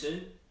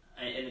Swinton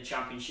in the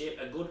Championship.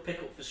 A good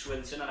pick-up for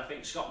Swinton, and I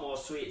think Scott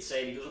Moore's tweeted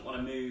saying he doesn't want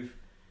to move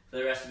for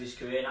the rest of his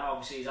career. Now,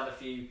 obviously, he's had a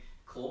few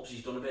clubs,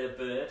 he's done a bit of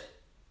bird.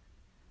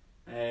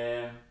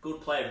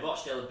 Good player.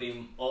 Rochdale have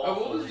been awful.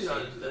 How old is he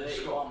now?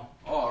 31.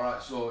 Oh,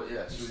 right, so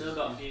yeah. He's still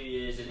got a few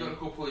years in him. He's got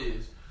a couple of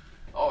years.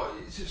 Oh,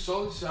 it's a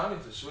solid signing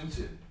for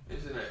Swinton,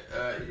 isn't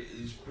it?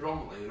 He's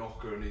predominantly an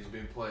hooker, and he's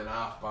been playing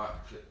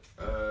half-back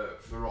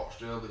for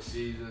Rochdale this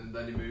season.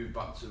 Then he moved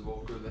back to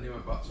hooker, then he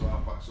went back to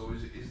half-back. So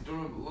he's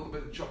done a little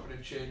bit of chopping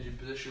and changing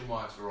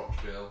position-wise for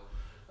Rochdale.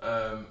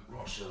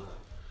 Rochdale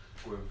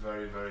going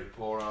very, very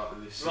poor out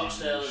of this season.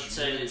 Rochdale have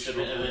turned into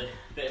a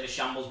bit of a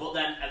shambles, but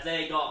then have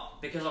they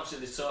got, because obviously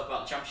there's talk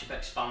about the Championship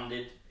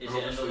expanded, is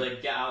it another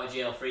get out of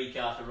jail free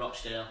card for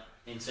Rochdale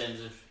in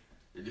terms of...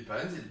 It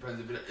depends. If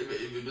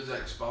it does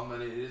expand,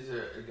 then it is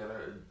a get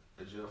out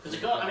of jail free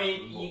card. Because I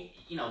mean,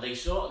 you know, they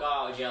sort of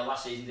got out of jail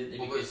last season, didn't they?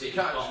 Well, because it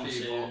can't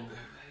just be,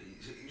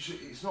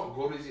 it's not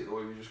good, is it, though,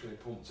 if you're just getting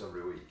pumped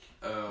every week.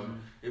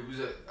 It was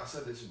I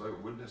said this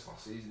about Widnes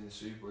last season in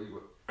Super League,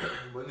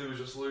 when they were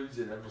just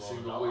losing every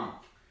single week.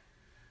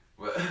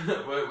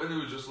 When they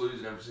were just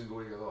losing every single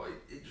week, I thought,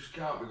 it just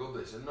can't be good,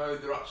 this. And now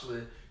they're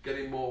actually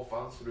getting more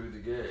fans through the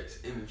gates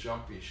in the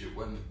Championship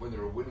when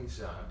they're a winning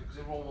side, because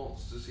everyone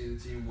wants to see the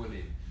team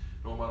winning,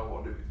 no matter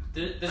what they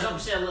do. There's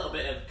obviously a little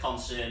bit of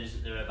concern,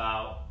 isn't there,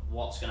 about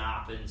what's going to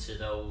happen to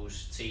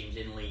those teams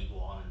in League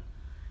One.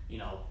 You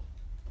know,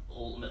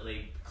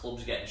 ultimately,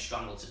 clubs getting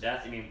strangled to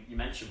death. I mean, you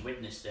mentioned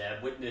Widnes there.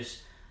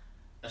 Widnes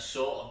are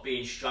sort of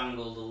being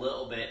strangled a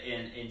little bit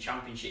in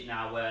Championship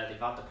now, where they've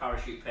had the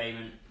parachute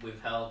payment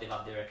withheld, they've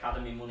had their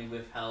academy money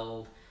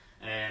withheld,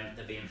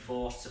 they're being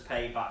forced to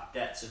pay back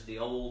debts of the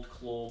old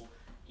club,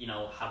 you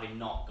know, having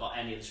not got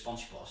any of the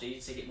sponsorship or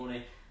season ticket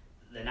money.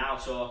 They're now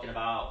talking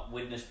about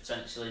Widnes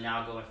potentially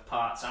now going for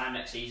part-time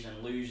next season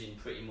and losing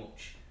pretty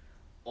much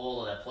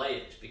all of their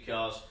players,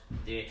 because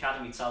the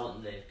academy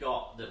talent they've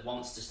got that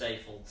wants to stay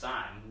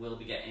full-time will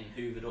be getting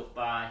hoovered up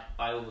by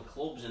other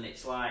clubs, and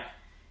it's like,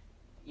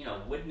 you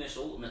know, Widnes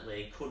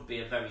ultimately could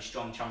be a very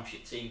strong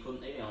Championship team, couldn't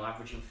they? You know,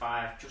 averaging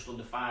just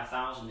under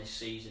 5,000 this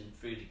season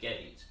through the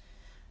gates.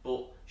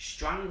 But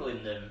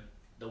strangling them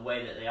the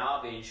way that they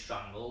are being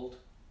strangled,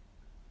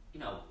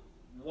 you know,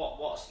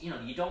 what's you know,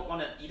 you don't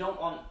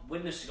want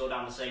Widnes to go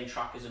down the same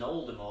track as an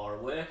Oldham or a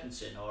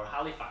Workington or a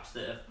Halifax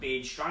that have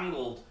been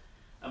strangled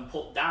and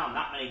put down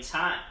that many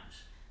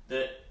times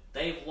that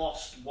they've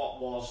lost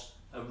what was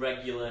a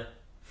regular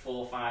 4,000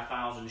 or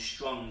 5,000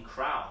 strong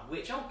crowd.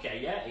 Which, okay,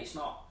 yeah, it's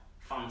not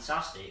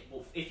fantastic,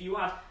 but if you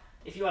had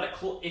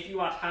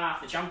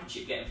half the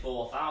Championship getting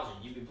 4,000,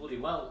 you'd be bloody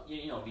well,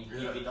 you'd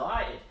be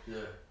delighted. Yeah.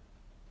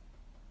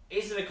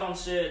 Is there a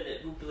concern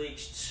that Rugby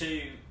League's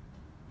too,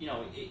 you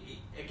know,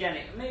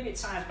 maybe it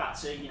ties back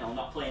to, you know,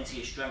 not playing to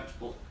your strengths,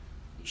 but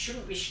it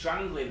shouldn't be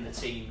strangling the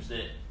teams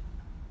that,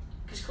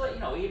 because, you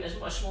know, even as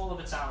much small of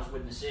a town as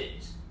Widnes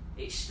is,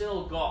 it's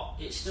still got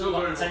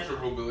very much a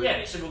rugby league. Yeah,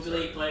 it's a rugby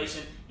league place,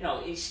 and you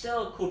know, it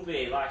still could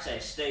be, like I say,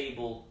 a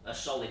stable, a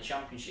solid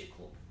Championship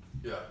club.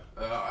 Yeah,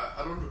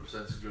 I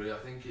 100% agree. I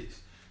think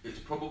it's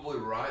probably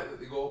right that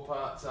they go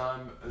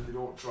part-time and they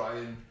don't try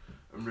and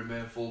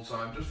remain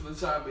full-time. Just for the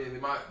time being, they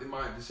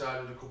might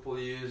decide in a couple of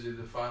years, if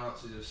the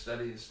finances are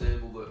steady and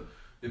stable, that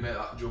they make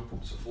that jump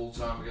up to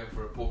full-time again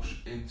for a push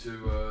into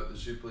the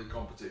Super League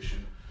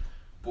competition.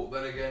 But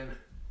then again,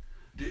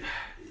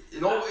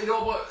 it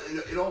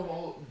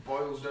all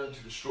boils down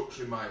to the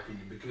structure, in my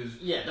opinion, because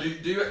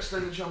do you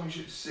extend the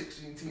Championship to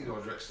 16 teams, or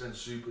do you extend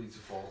Super League to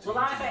 14 Well,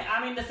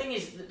 I mean, the thing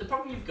is, the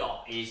problem you've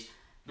got is,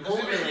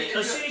 ultimately,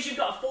 as soon as you've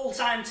got a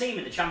full-time team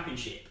in the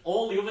Championship,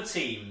 all the other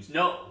teams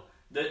know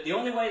The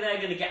only way they're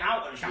going to get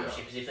out of the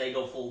Championship is if they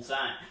go full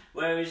time.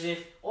 Whereas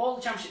if all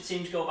the Championship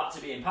teams go back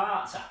to being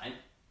part time,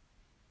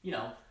 you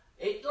know,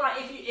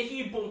 if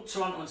you bump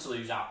Toronto and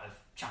Toulouse out of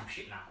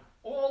Championship now,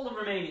 all the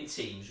remaining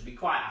teams would be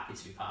quite happy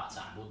to be part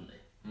time, wouldn't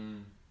they?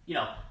 Mm. You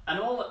know, and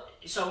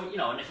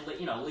and if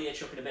Leah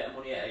chucking a bit of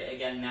money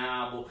again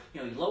now, but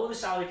you know, you lower the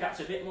salary cap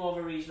to a bit more of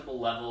a reasonable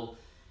level.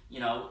 You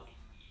know,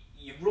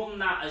 you run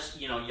that as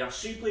you have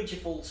Super League's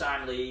your full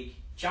time league,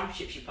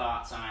 Championship's your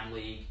part time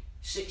league.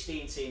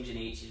 16 teams in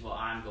each is what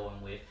I'm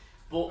going with.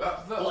 But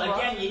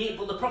again, you need.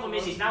 But the problem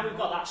is now we've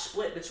got that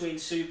split between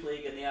Super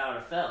League and the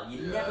RFL.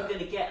 You're never going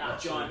to get that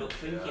joined up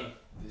thinking. Yeah.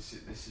 This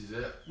is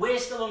it. We're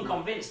still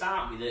unconvinced,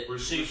 aren't we, that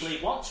Super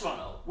League wants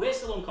Toronto? We're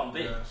still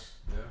unconvinced.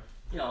 Yeah.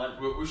 You know,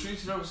 we're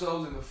shooting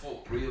ourselves in the foot,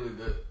 really.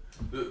 That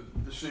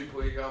the Super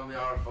League and the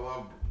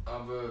RFL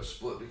have a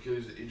split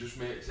because it just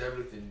makes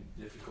everything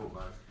difficult,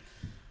 man.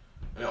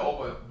 And it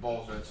all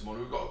boils down to money.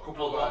 We've got a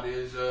couple of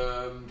ideas,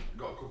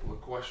 got a couple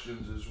of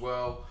questions as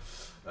well.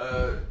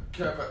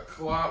 Kev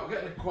Clark, we're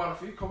getting quite a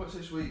few comments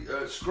this week.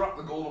 Scrap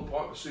the golden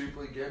point for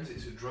Super League games.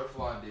 It's a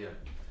dreadful idea.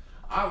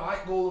 I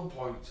like golden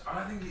points.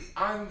 I think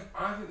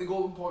the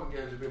golden point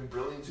games have been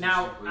brilliant.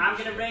 Now I'm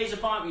going to raise a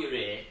point with you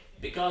here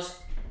because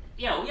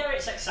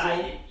it's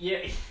exciting.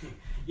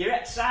 You're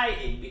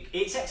exciting.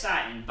 It's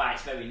exciting by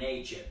its very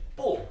nature.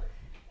 But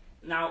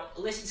now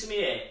listen to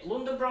me here.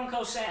 London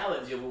Broncos St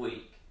Helens the other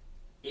week.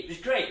 It was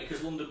great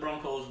because London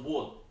Broncos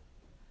won.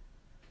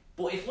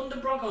 But if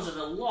London Broncos had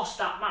lost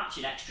that match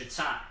in extra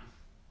time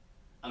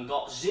and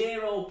got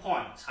 0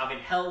 points, having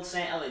held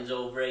St Helens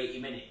over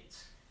 80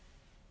 minutes,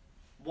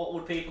 what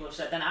would people have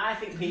said? Then I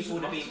think people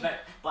would have been very.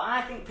 But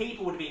I think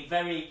people would have been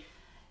very.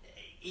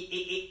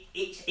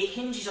 It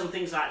hinges on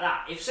things like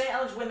that. If St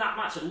Helens win that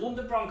match and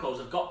London Broncos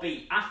have got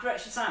beat after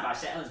extra time by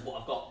St Helens, but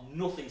have got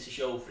nothing to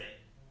show for it,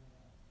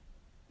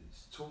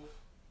 it's tough.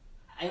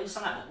 I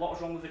understand that, but what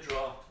was wrong with a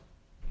draw?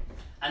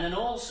 And then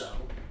also,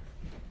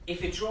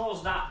 if a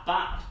draw's that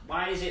bad,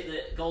 why is it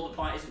that Golden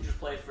Point isn't just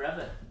played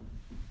forever?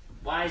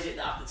 Why is it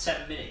that after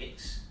 10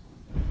 minutes?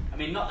 I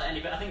mean, not that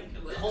anybody. I think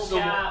Hull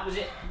was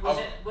it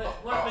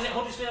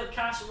Huddersfield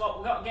Castle?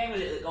 What game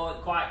was it that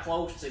got quite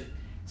close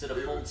to the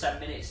full 10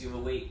 minutes the other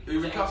week? Who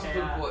were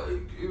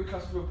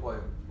Castleford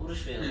playing?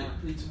 Huddersfield.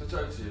 Peter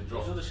Matoti It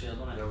was Huddersfield,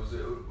 wasn't it? Yeah, was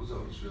it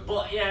Huddersfield?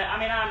 But yeah, I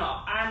mean, I'm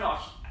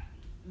not.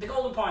 The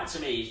Golden Point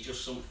to me is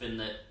just something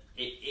that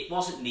it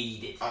wasn't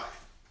needed.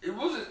 It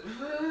wasn't.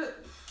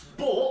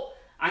 But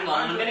hang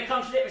on, I'm going to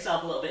contradict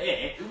myself a little bit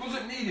here. It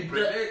wasn't needed, but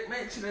it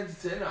makes it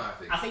entertaining, I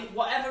think. I think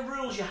whatever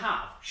rules you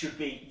have should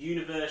be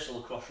universal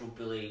across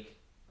Rugby League.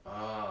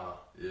 Ah,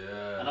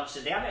 yeah. And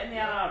obviously they have it in the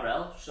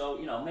NRL, so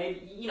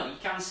maybe you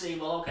can see,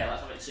 well, okay,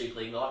 let's have it in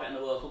Super League, we'll have it in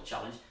the World Cup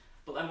Challenge,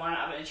 but then why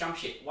not have it in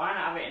Championship? Why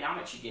not have it in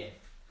amateur game?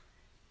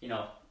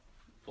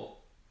 But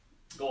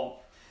go on.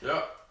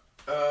 Yeah,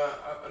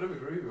 I don't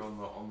agree with you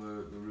on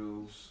the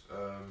rules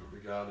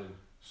regarding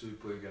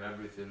Super League and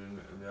everything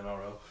in the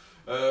NRL.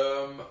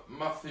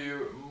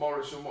 Matthew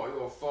Morrison, what are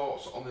your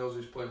thoughts on the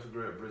Aussies playing for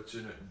Great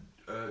Britain?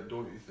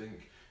 Don't you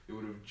think they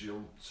would have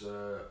jumped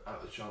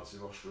at the chance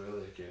if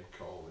Australia came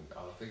calling?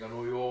 I think I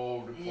know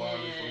your reply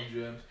from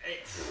James.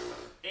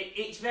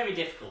 It's very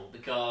difficult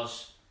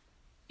because,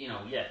 you're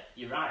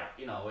right.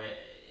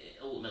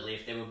 Ultimately,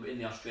 if they were in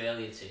the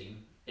Australia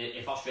team,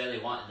 if Australia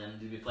wanted them,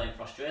 they'd be playing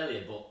for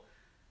Australia, but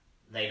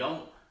they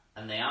don't,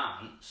 and they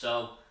aren't.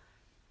 So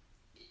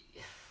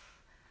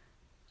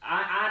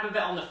I'm a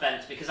bit on the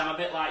fence because I'm a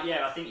bit like,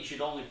 I think you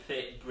should only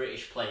pick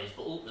British players,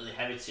 but ultimately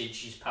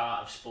heritage is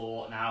part of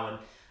sport now,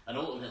 and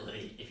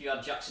ultimately, if you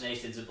had Jackson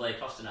Hastings and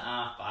Blake Austin at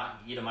half-back,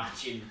 you'd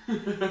imagine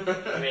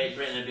Great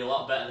Britain would be a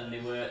lot better than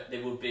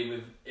they would be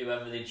with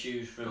whoever they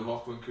choose from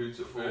Lachlan Coote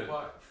at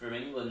full-back. From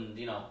England,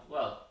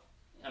 well,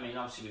 I mean,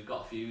 obviously we've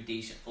got a few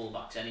decent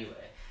full-backs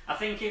anyway. I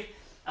think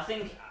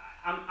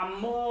I'm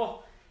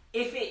more,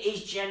 if it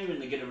is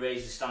genuinely going to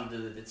raise the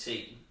standard of the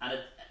team, and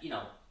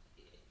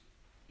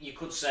you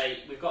could say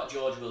we've got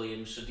George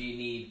Williams, so do you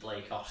need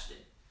Blake Austin,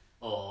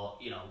 or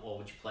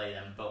would you play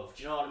them both?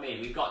 Do you know what I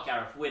mean? We've got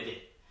Gareth Whiddon.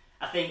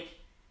 I think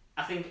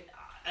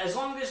as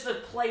long as the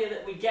player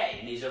that we're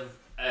getting is of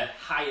a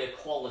higher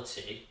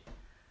quality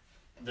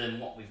than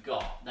what we've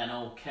got, then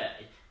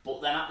okay.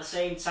 But then at the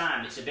same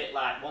time, it's a bit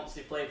like once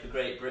they played for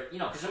Great Britain,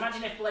 because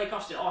imagine if Blake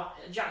Austin or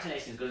Jackson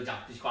Hastings, good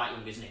example, he's quite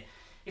young, isn't he?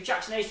 If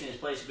Jackson Hastings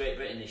plays for Great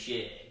Britain this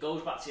year,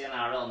 goes back to the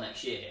NRL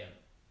next year,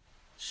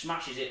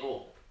 smashes it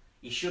up,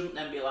 he shouldn't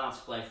then be allowed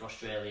to play for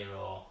Australia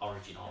or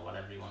Origin or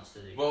whatever he wants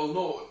to do. Well,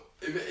 no,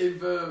 if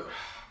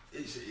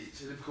it's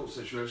a difficult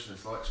situation,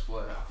 so I'll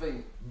explain. I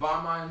think, by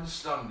my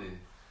understanding,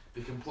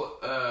 they can play.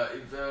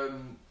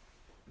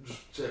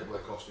 Just take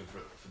Blake Austin for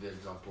the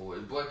example.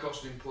 If Blake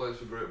Austin plays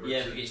for Great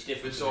Britain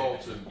this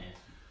autumn,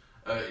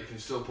 he can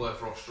still play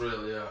for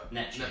Australia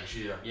next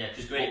year. Yeah,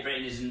 because Great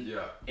Britain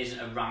isn't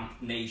a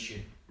ranked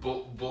nation.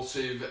 But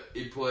if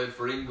he played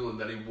for England,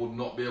 then he would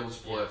not be able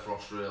to play for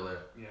Australia.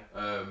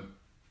 Yeah.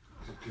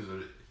 Because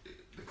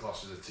the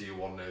class is a tier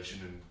 1 nation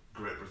and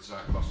Great Britain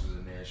aren't classed as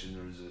a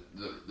nation.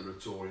 They're a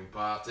touring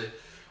party.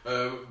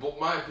 But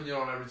my opinion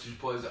on heritage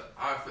players,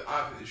 I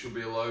think they should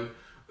be allowed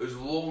as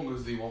long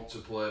as they want to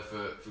play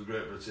for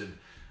Great Britain.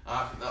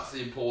 I think that's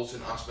the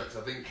important aspect.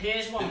 I think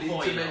Here's one they need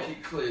for to you, make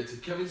it clear to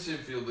Kevin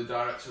Sinfield, the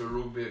director of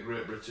rugby at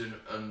Great Britain,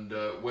 and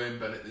Wayne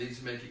Bennett, they need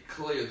to make it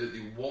clear that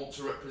they want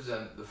to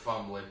represent the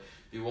family,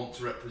 they want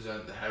to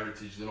represent the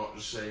heritage. They're not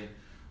just saying,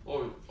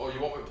 oh, you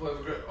want me to play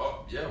for Great?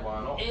 Oh, yeah,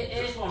 why not?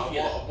 Here's one for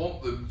you. I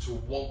want them to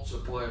want to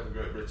play for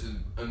Great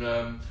Britain.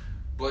 And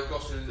Blake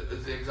Austin,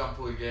 as the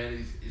example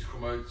again, he's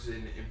come out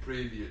in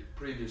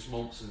previous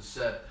months and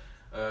said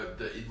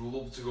that he'd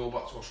love to go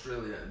back to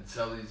Australia and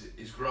tell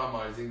his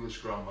grandma, his English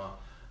grandma,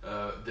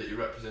 that he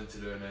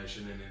represented her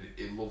nation, and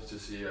he'd love to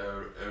see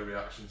her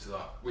reaction to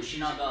that. She's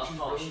not got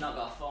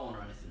a phone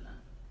or anything then?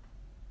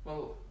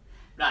 Well,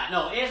 right,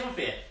 no, here's one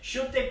for you.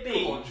 Should they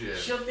be? Come on,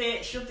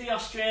 Jay. Should the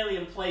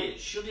Australian players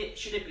should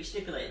it be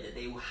stipulated that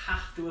they will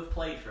have to have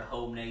played for a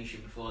home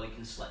nation before they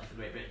can select for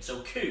Great Britain?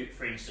 So Coop,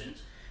 for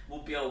instance,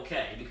 would be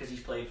okay because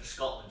he's played for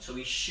Scotland, so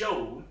he's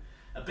shown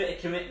a bit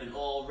of commitment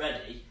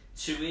already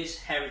to his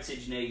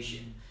heritage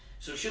nation.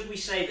 So should we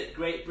say that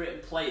Great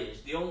Britain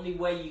players, the only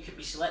way you can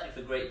be selected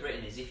for Great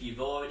Britain is if you've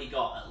already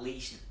got at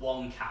least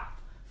one cap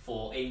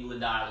for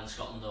England, Ireland,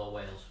 Scotland or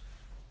Wales?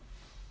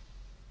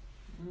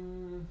 I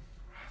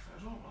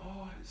don't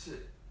know.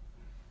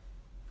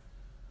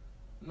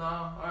 No,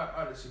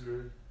 I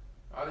disagree.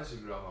 I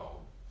disagree on that one.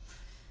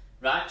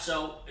 Right,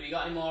 so have you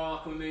got any more, or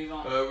can we move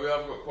on? We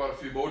have got quite a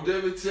few more.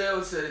 David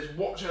Taylor says,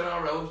 Watch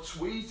NRL have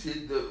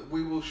tweeted that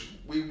we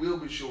will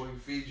be showing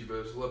Fiji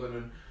versus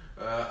Lebanon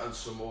and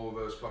Samoa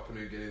versus Papua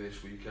New Guinea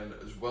this weekend,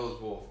 as well as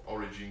both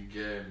Origin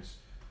games.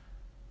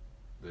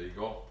 There you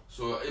go.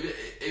 So if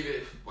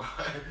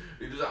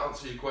it doesn't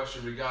answer your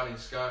question regarding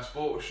Sky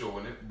Sports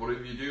showing it, but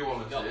if you do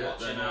want to see it,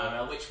 then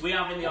NRL, which we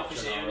have in the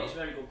office here, and it's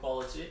very good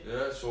quality.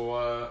 Yeah,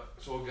 so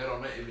get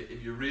on it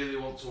if you really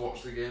want to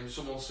watch the game.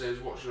 Someone says,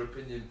 what's your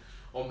opinion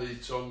on the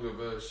Tonga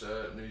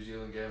versus New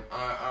Zealand game?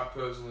 I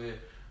personally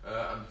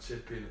am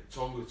tipping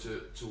Tonga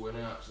to win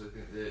it. I actually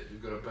think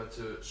they've got a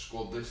better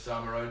squad this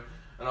time around.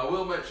 And I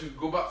will mention,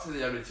 go back to the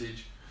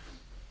heritage,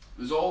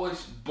 there's all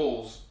this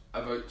buzz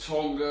about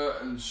Tonga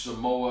and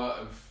Samoa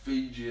and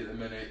Fiji at the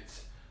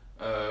minute,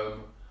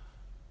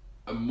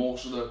 and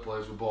most of their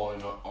players were born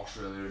in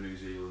Australia and New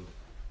Zealand.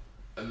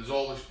 And there's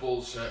all this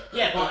bullshit.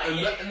 Yeah, but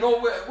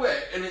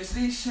wait, and it's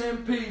these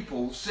same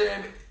people,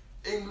 same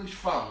English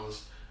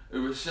fans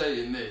who are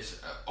saying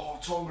this.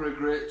 Tonga are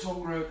great,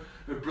 Tonga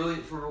are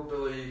brilliant for rugby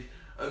league,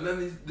 and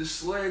then they're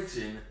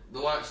slating the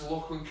likes of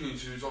Lachlan Coote,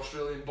 who's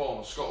Australian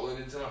born,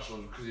 Scotland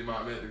international, because he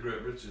might make the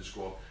Great Britain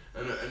squad,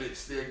 and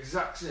it's the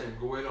exact same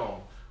going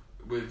on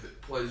with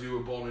players who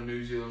were born in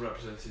New Zealand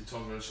representing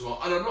Tonga and so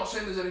on. And I'm not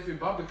saying there's anything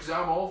bad, because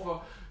I'm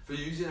all for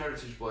using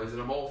heritage players,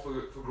 and I'm all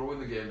for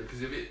growing the game,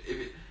 because if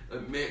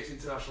it makes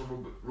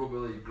international rugby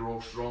league grow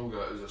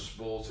stronger as a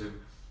sport,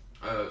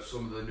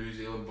 some of the New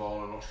Zealand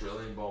born and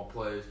Australian born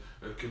players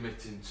are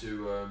committing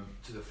to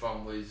the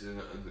families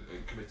and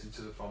committing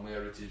to the family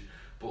heritage.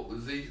 But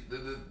there's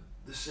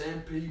the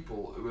same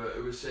people who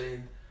are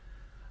saying,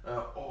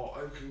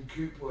 how can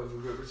Coop play for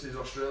Great Britain? He's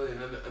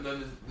Australian, and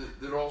then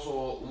they're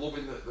also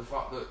loving the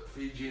fact that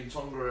Fiji and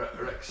Tonga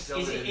are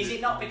excelling. Is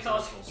it not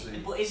because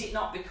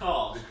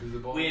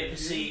we're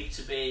perceived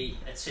to be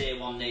a tier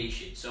 1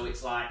 nation? So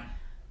it's like,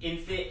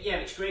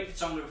 it's great for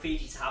Tonga and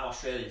Fiji to have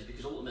Australians,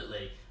 because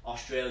ultimately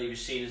Australia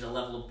is seen as a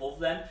level above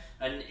them.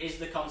 And is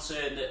the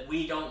concern that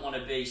we don't want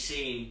to be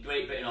seen,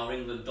 Great Britain or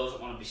England doesn't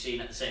want to be seen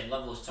at the same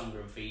level as Tonga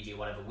and Fiji or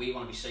whatever, we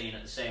want to be seen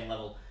at the same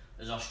level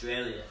as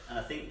Australia? And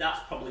I think that's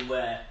probably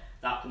where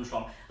that comes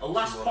from. A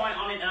last point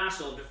on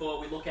internationals before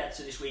we look ahead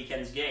to this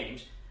weekend's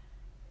games.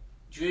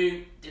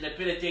 Drew did a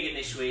bit of digging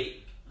this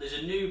week. There's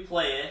a new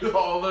player.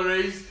 Oh, there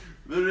is.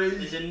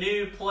 There's a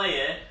new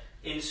player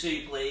in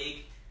Super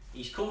League.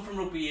 He's come from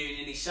Rugby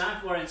Union. He's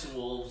signed for Warrington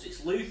Wolves.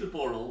 It's Luther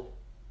Burrell.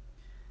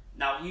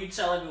 Now, you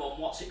tell everyone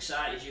what's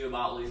excited you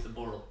about Luther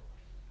Burrell.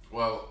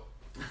 Well,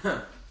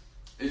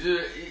 he's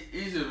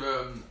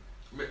of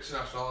mixed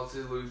nationality,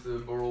 Luther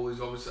Burrell.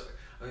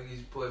 I think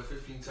he's played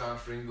 15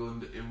 times for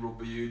England in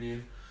Rugby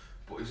Union,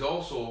 but he's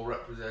also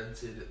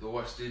represented the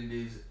West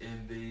Indies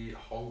in the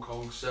Hong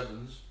Kong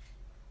Sevens.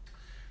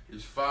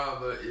 His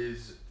father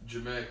is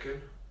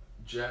Jamaican,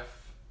 Jeff,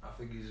 I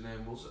think his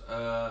name was.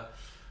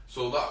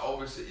 So that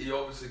he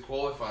obviously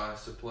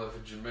qualifies to play for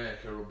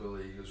Jamaica Rugby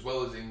League as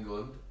well as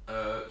England.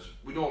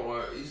 We don't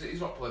know. He's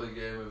not played a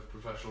game of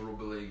professional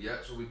rugby league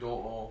yet, so we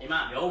don't know. He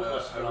might be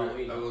hopeless for all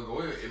we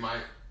know. He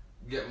might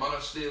get Man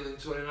of Steel in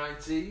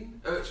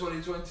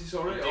 2020.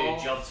 Sorry. Do a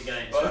job to get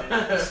it in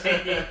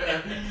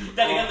 2019.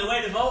 Then again, the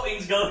way the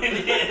voting's going in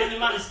the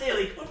Man of Steel,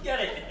 he could get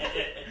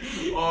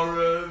it.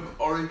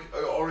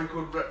 or he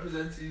could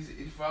represent his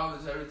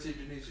father's heritage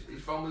and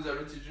his family's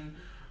heritage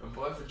and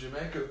play for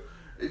Jamaica.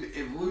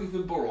 If Luther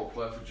Burrell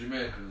played for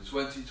Jamaica in the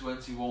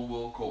 2021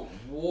 World Cup,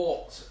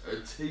 what a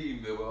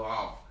team they will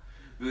have.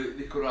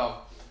 They could have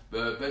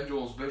Ben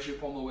Jones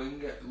Bishop on the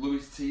wing.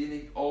 Lewis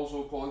Tini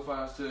also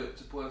qualifies to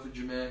play for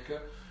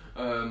Jamaica.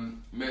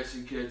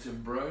 Mason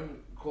Caton Brown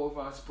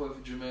qualified to play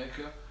for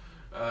Jamaica.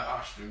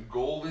 Ashton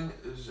Golding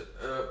has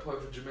played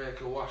for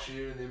Jamaica last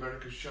year in the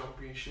America's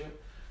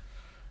Championship.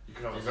 You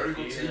can have a very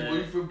good team.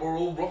 Luther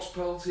Burrell, Ross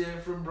Peltier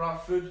from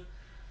Bradford,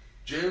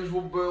 James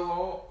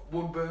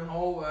Woodburn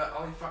Hall,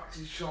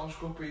 Halifax's Challenge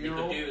Cup hero.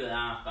 They could do with an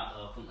half-back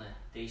though, couldn't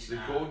they? Decent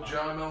half-back.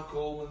 Jamel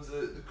Coleman's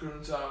the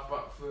current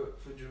half-back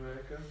for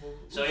Jamaica.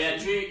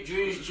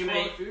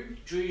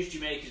 Drew's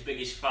Jamaica's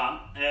biggest fan.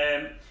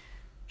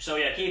 So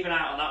yeah, keep an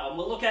eye on that one.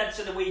 We'll look ahead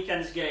to the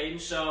weekend's game.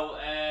 So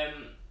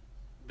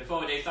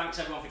before we do, thanks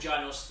everyone for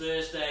joining us.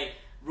 Thursday,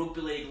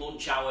 Rugby League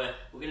lunch hour.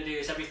 We're going to do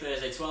this every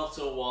Thursday, 12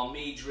 till 1.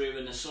 Me, Drew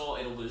and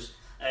assorted others.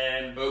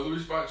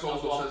 Lewis Banks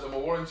also says, I'm a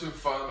Warrington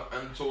fan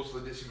and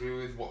totally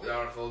disagree with what the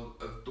RFL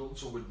have done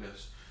to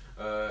Widnes.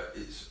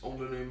 It's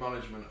under new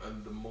management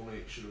and the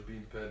money should have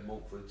been paid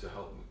monthly to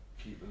help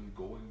keep them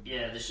going.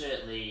 Yeah, they're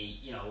certainly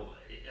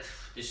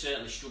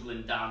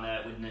struggling down there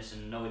at Widnes,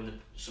 and knowing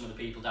some of the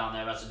people down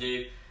there as I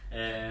do.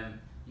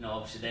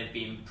 Obviously they've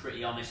been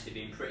pretty honest, they've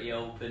been pretty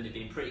open, they've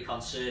been pretty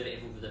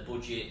conservative with their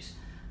budgets,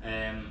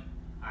 and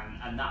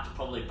that's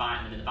probably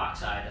biting them in the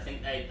backside. I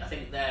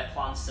think their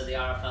plans to the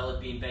RFL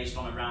have been based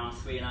on around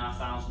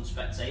 3,500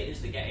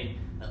 spectators. They're getting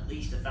at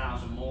least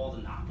 1,000 more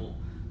than that, but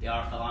the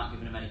RFL aren't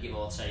giving them any give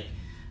or take.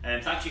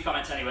 Thanks for your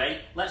comments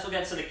anyway. Let's look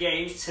into the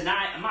games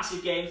tonight. A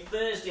massive game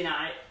Thursday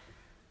night.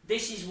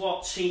 This is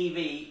what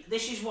TV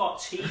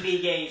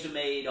games are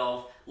made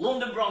of.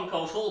 London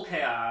Broncos, Hull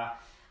KR.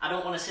 I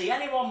don't want to see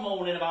anyone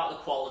moaning about the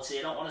quality.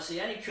 I don't want to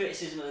see any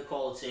criticism of the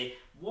quality.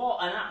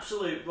 What an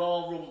absolute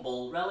Royal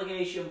Rumble,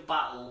 relegation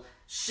battle,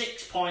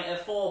 6-pointer,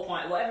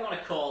 4-pointer, whatever you want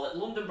to call it.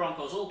 London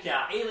Broncos, Hull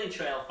KR, Ealing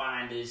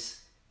Trailfinders.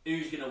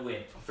 Who's going to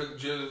win? I think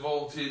James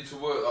volunteered to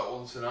work that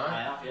one tonight.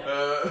 I have,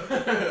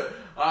 yeah.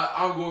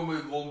 I'm going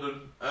with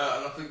London,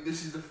 and I think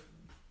this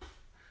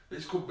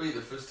could be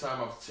the first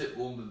time I've tipped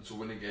London to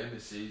win a game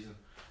this season.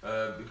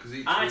 Because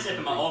I tip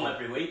them at home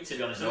every week, to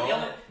be honest.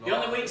 The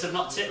only weeks I've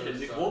not tipped them,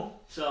 they've won.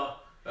 So.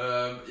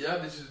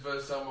 This is the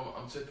first time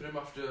I'm tipping him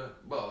after.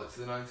 Well, it's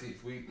the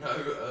 19th week now.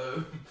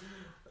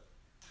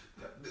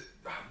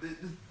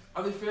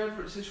 Are they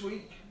favourites this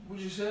week?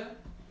 Would you say?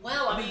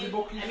 Well, I mean, you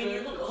look at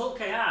Hull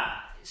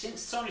KR.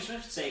 Since Tony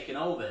Smith's taken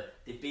over,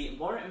 they've beaten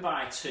Warrington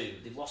by 2.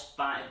 They've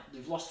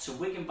lost to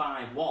Wigan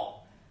by 1.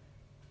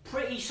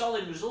 Pretty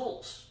solid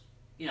results,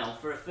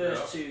 for a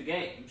first 2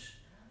 games.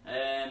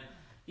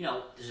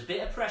 There's a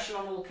bit of pressure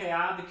on Hull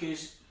KR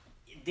because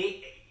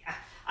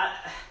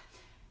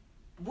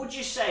would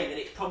you say that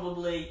it's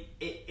probably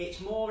it's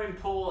more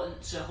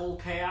important to Hull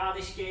KR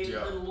this game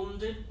than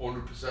London?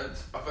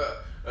 100%. I bet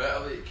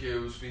Elliot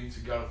Keogh was speaking to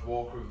Gareth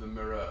Walker of the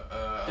Mirror.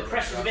 The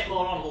pressure's a bit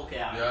more on Hull KR.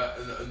 Yeah,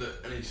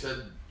 and he said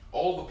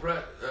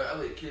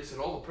Elliot Keogh said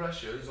all the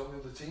pressure is on the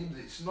other teams.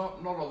 It's not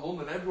on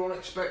London. Everyone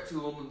expected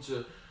London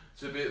to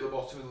be at the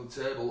bottom of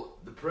the table.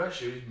 The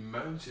pressure is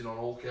mounting on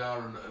Hull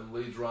KR and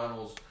Leeds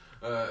Rhinos,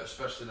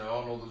 especially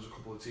now. I know there's a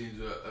couple of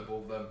teams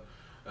above them.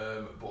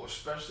 But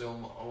especially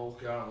on Hull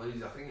KR and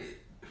Leeds, I think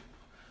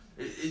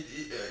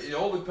it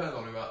all depends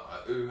on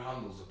who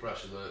handles the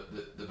pressure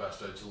the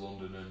best out of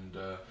London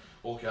and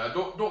Hull KR.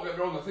 Don't get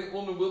me wrong, I think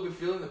London will be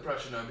feeling the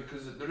pressure now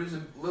because there is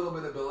a little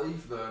bit of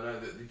belief there now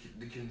that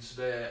they can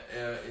stay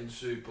in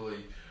Super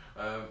League.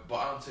 But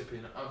I'm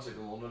tipping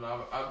London.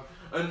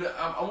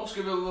 I must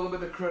give a little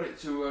bit of credit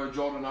to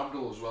Jordan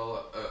Abdul as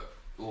well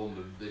at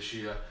London this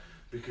year,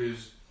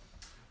 because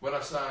when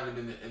I signed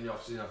him in the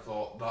off-season, I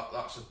thought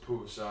that's a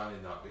poor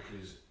signing, that,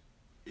 because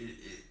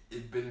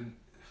he'd been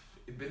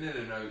in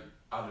and out,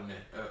 hadn't he,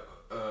 at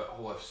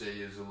Hull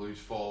FC as a loose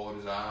forward,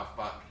 as a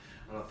half-back,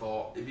 and I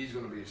thought if he's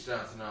going to be a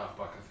starting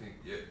half-back, I think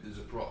there's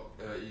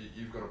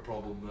you've got a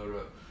problem there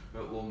at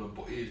London.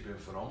 But he's been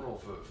phenomenal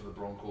for the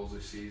Broncos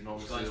this season.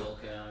 Obviously,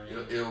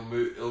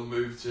 he'll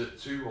move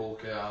to Hull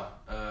KR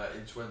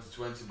in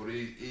 2020, but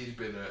he's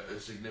been a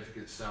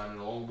significant signing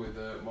along with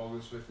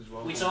Morgan Smith as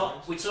well. We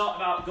talked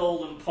about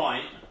Golden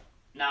Point.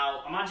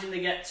 Now imagine they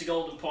get to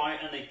Golden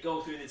Point and they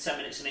go through the 10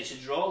 minutes and it's a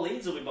draw.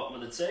 Leeds will be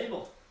bottom of the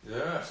table.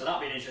 Yeah. So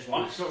that'll be an interesting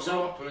one. It's not going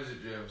to happen, is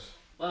it, James?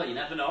 Well, you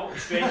never know.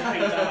 Strange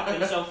things that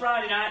happen. So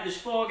Friday night, there's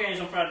 4 games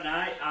on Friday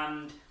night,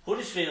 and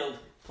Huddersfield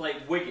play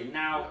Wigan.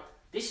 Now,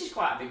 this is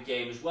quite a big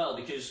game as well,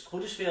 because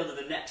Huddersfield are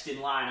the next in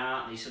line,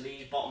 aren't they? So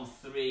these bottom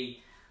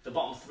three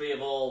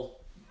have all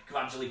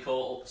gradually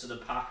caught up to the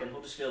pack, and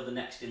Huddersfield the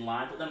next in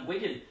line. But then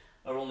Wigan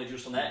are only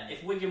just on there.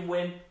 If Wigan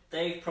win,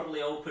 they've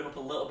probably opened up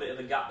a little bit of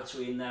a gap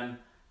between them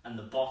and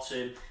the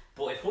bottom.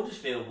 But if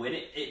Huddersfield win,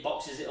 it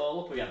boxes it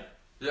all up again.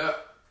 Yeah,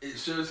 it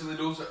certainly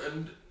does,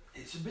 and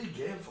it's a big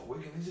game for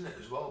Wigan, isn't it,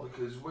 as well?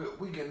 Because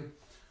Wigan,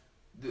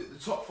 the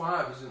top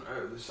 5 isn't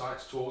out of the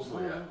sights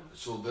totally yet,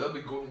 so they'll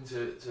be going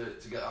to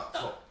get that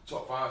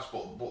top 5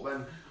 spot. But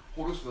then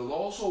Huddersfield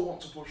also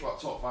want to push that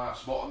top 5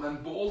 spot, and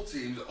then both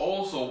teams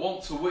also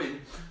want to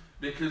win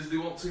because they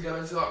want to get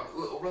into that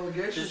little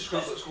relegation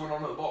scrap that's going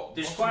on at the bottom.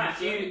 There's quite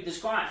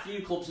a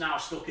few clubs now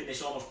stuck in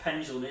this almost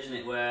pendulum, isn't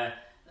it, where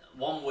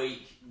one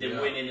week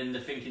they're winning and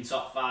they're thinking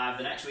top 5,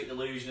 the next week they're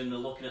losing and they're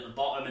looking at the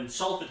bottom. And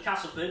Salford,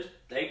 Castleford,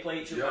 they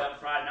play each other on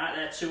Friday night.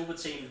 They're two other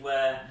teams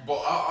where. But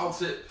I'll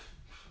tip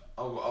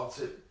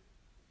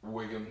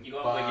Wigan. You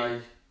got by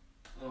Wigan.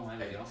 Oh,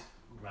 there we go.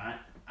 Right.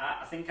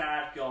 I think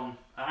I've gone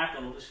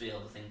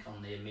Huddersfield, I think,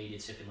 on the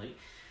immediate tipping league.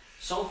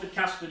 Salford,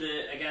 Castleford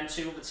are, again,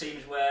 two other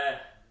teams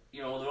where,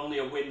 you know, they're only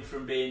a win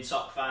from being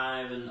top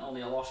 5 and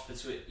only a loss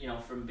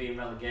from being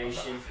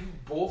relegation. I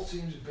think both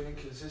teams have been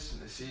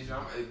inconsistent this season,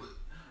 haven't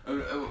they? I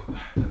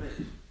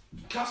mean,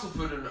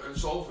 Castleford and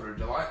Salford are a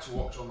delight to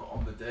watch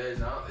on the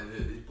days, aren't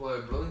they? They play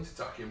a brilliant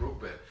attacking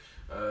rugby.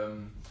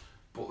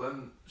 But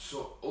then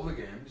other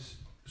games,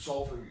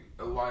 Salford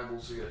are liable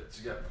to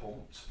get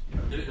pumped.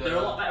 They're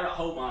a lot better at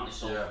home, aren't they,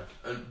 Salford?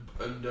 Yeah,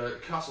 and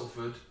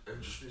Castleford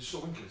have just been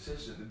so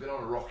inconsistent. They've been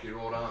on a rocky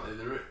road, aren't they?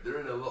 They're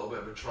in a little bit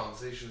of a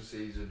transition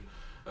season.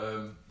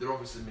 They're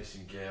obviously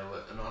missing Gale,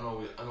 and I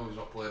know he's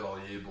not played all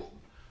year, but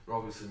they're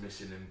obviously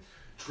missing him.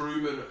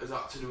 Truman has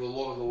had to do a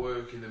lot of the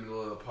work in the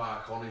middle of the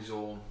park on his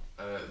own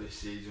this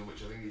season,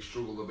 which I think he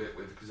struggled a bit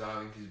with, because I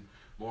think he's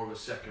more of a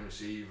second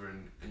receiver,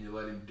 and you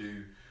let him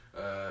do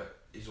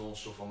his own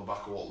stuff on the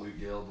back of what Luke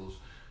Gale does.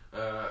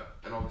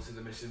 And obviously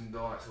they're missing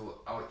the likes of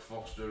Alex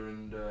Foster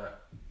and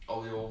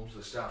Ollie Holmes,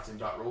 the starting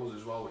back rows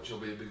as well, which will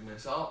be a big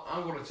miss.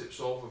 I'm going to tip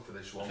Salford for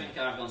this one. I think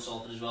I've gone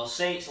Salford as well.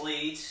 Saints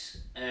Leeds,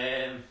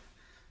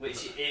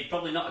 which is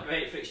probably not a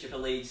great fixture for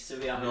Leeds to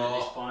be having at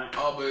this point.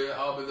 I'll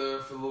be there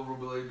for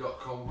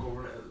loverugbyleague.com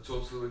covering it at the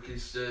Totally Wiki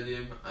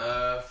Stadium.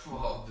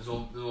 There's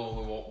only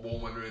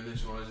one winner in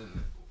this one, isn't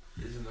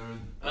there?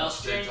 Well,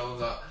 St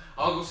Helens.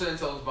 I'll go St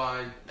Helens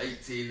by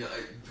 18. They're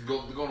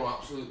going to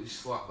absolutely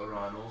slap the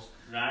Rhinos.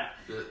 Right.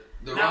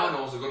 The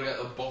Rhinos are going to get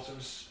the bottom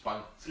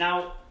spanked.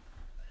 Now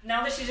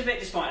this is a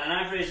bit disappointing, and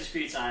I've raised this a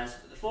few times.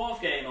 The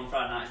fourth game on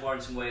Friday night is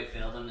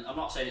Warrington-Wakefield, and I'm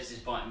not saying it's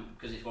disappointing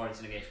because it's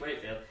Warrington against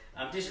Wakefield.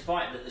 I'm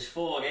disappointed that there's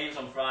 4 games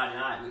on Friday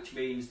night, which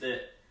means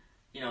that,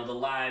 you know, the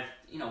live,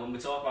 you know, when we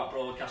talk about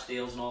broadcast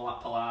deals and all that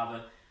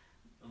palaver,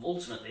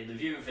 ultimately the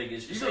viewing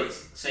figures for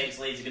Saints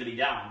Leeds are going to be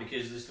down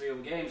because there's 3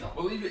 other games on.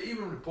 Well,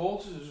 even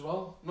reporters as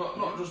well,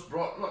 not just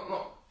for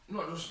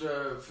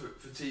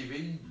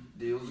TV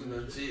deals and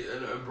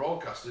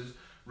broadcasters.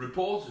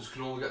 Reporters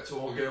can only get to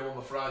one game on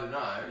the Friday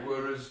night,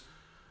 whereas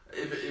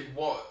if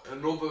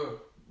another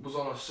was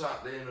on a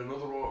Saturday and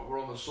another were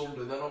on the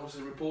Sunday, then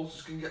obviously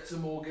reporters can get to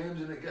more games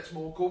and it gets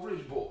more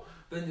coverage. But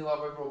then you'll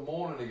have everyone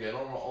mourning again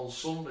on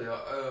Sunday.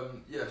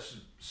 Yes,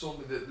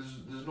 Sunday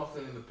there's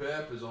nothing in the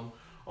papers on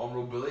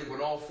Rugby League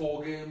when all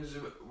 4 games,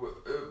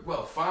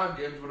 5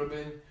 games would have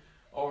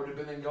already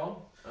been and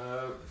gone.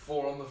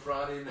 4 on the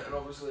Friday and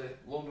obviously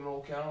London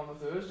all count on the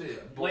Thursday.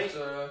 But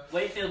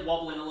Wakefield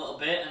wobbling a little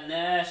bit, and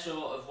they're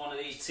sort of one of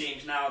these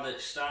teams now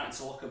that's starting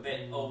to look a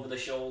bit over the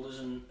shoulders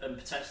and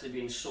potentially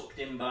being sucked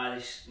in by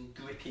this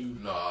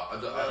gripping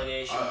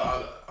relegation.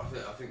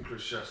 I think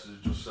Chris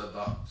Chester's just said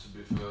that to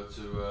be fair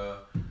to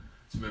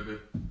maybe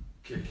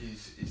kick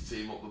his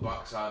team up the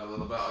backside a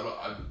little bit.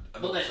 I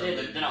don't see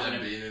them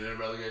being in a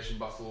relegation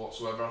battle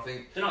whatsoever. I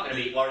think they're not going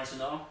to beat Warrington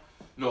though.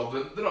 No,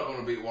 they're not going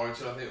to beat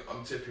Warrington. I think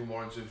I'm tipping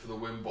Warrington for the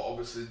win, but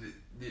obviously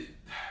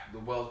the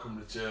welcome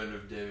return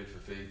of David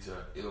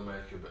Fafita, he'll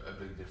make a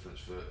big difference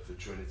for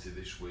Trinity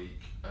this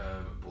week.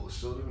 But they're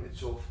still doing it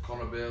tough.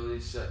 Connor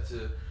Bailey's set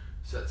to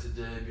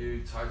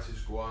debut.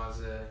 Titus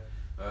Guaze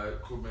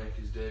could make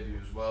his debut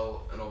as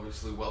well, and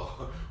obviously,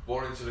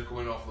 Warrington are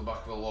coming off the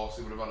back of a loss.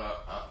 They would have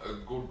had a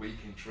good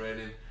week in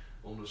training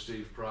under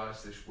Steve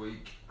Price this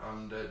week,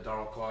 and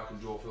Darryl Clark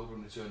and Joe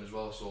Philbin return as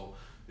well. So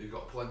they've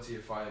got plenty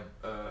of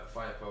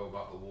firepower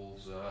about the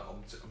Wolves.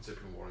 I'm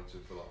tipping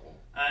Warrington for that one.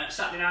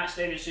 Saturday night,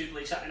 Stadium Super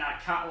League. Saturday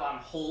night, Cattle and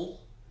Hull.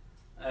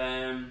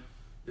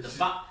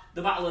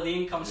 The battle of the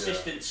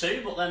inconsistent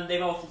too, but then they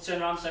both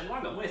turn around and say, "Well,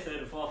 hang on, we're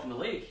 3rd and 4th in the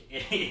league."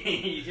 Do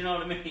you know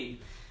what I mean?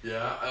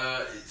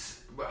 Yeah,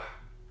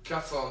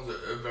 Catalans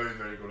are very,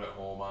 very good at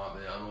home, aren't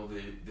they? I know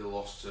they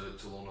lost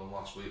to London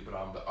last week, but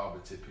I'll be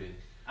tipping.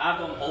 I've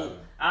gone Hull.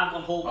 I've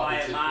gone Hull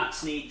by a Mark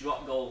Sneed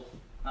drop goal.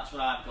 That's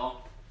what I've gone.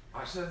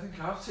 Actually, I think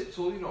I've tipped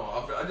Hull, you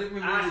know. I didn't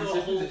really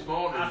tip this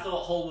morning. I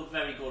thought Hull were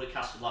very good at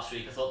Castleford last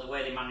week. I thought the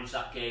way they managed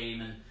that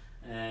game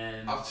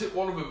and... I've tipped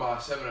one of them by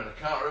 7 and I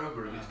can't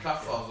remember if it's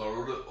Catalans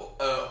or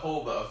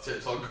Hull that I've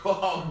tipped. So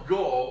I'll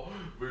go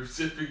with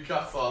tipping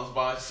Catalans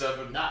by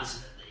 7.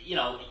 That's, you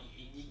know,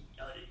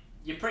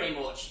 you're pretty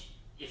much...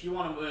 If you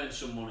want to earn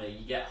some money,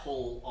 you get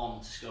Hull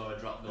on to score a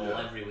drop goal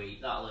every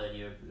week. That'll earn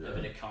you a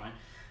bit of coin.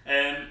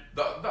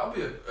 That'll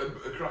be a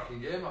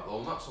cracking game, that though,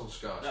 and that's on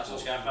Sky. That's on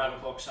Sky, 5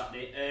 o'clock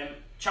Saturday.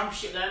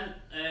 Championship then,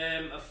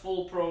 a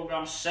full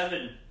programme,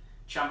 7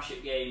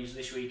 championship games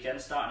this weekend,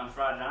 starting on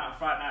Friday night. On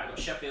Friday night we've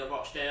got Sheffield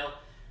Rochdale.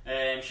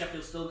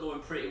 Sheffield's still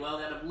going pretty well.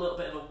 They had a little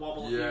bit of a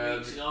wobble a few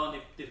weeks ago,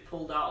 and they've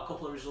pulled out a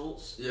couple of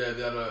results. Yeah,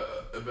 they had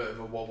a bit of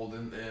a wobble,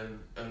 didn't they?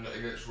 And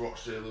against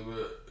Rochdale, they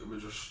were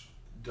just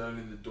down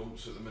in the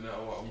dumps at the minute.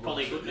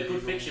 Probably a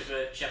good fixture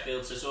for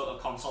Sheffield to sort of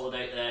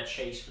consolidate their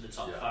chase for the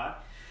top 5.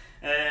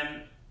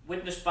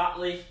 Widnes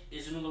Batley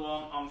is another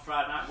one on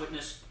Friday night.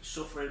 Widnes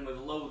suffering with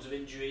loads of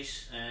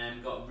injuries,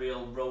 got a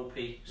real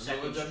ropey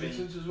second string.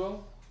 As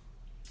well?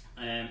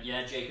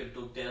 Yeah, Jacob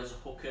Dugdale's a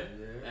hooker.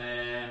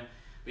 Yeah.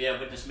 But yeah,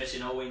 Widnes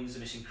missing Owens,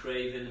 they're missing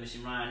Craven, they're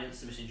missing Ryan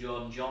Ince, they're missing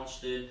Jordan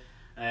Johnston.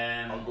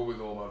 I'll go with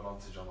home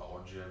advantage on that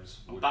one,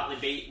 James. Batley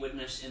beat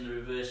Widnes in the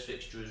reverse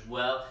fixture as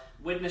well.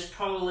 Widnes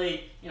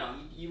probably,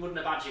 you wouldn't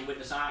imagine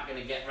Widnes aren't going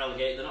to get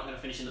relegated, they're not going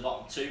to finish in the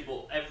bottom two,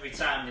 but every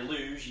time they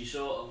lose, you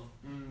sort of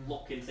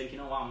look and thinking,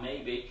 oh well,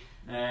 maybe.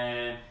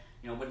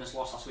 Widnes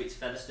lost last week to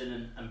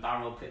Featherstone and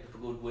Barrow picked up a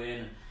good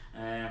win,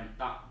 and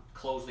that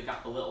closed the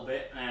gap a little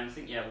bit. I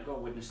think, we'll go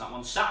Widnes that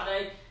one.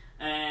 Saturday,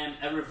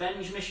 a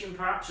revenge mission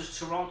perhaps as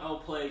Toronto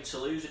played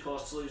Toulouse. Of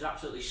course, Toulouse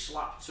absolutely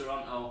slapped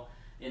Toronto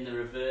in the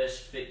reverse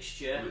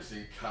fixture. It's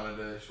in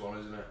Canada, this one,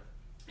 isn't it?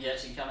 Yeah,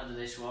 it's in Canada,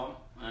 this one.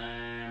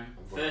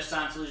 First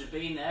time Toulouse have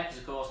been there, because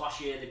of course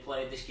last year they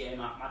played this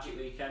game at Magic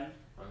Weekend.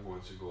 I'm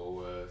going to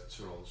go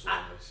Toronto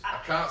on this.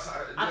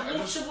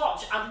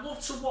 I'd love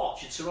to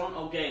watch a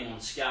Toronto game on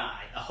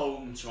Sky, a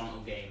home Toronto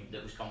game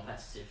that was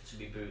competitive, to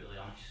be brutally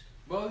honest.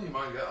 Well, you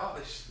might get that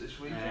this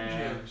weekend,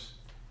 James.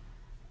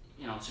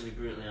 To be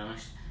brutally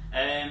honest.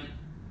 I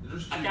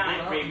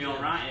can't agree with you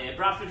on right here.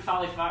 Bradford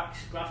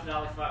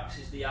Halifax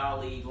is the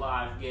R-League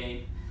live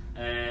game.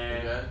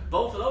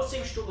 Both of those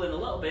teams struggling a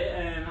little bit.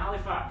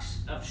 Halifax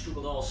have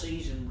struggled all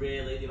season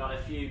really. They've had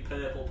a few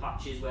purple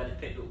patches where they've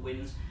picked up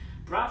wins.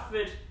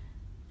 Bradford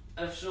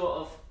have sort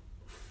of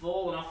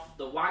fallen off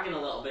the wagon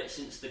a little bit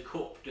since the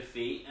cup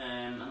defeat.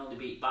 I know they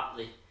beat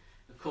Batley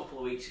a couple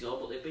of weeks ago,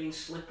 but they've been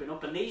slipping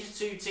up. And these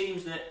are two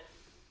teams that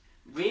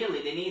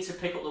really they need to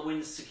pick up the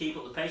wins to keep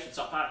up the pace with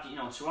top five.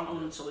 Toronto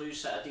and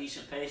Toulouse set a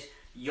decent pace.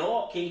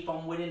 York keep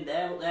on winning,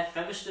 they're up there.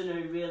 Featherstone are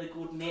in really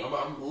good nick.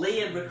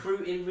 Lee are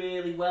recruiting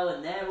really well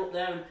and they're up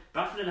there. And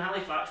Bradford and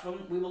Halifax, when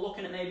we were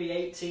looking at maybe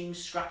 8 teams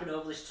scrapping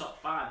over this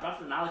top 5,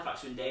 Bradford and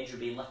Halifax are in danger of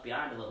being left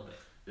behind a little bit.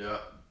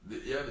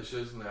 Yeah, they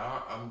certainly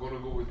are. I'm going to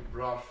go with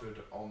Bradford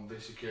on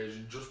this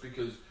occasion just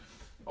because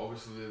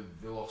obviously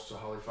they lost to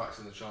Halifax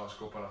in the Challenge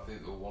Cup and I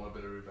think they'll want a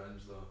bit of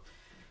revenge though.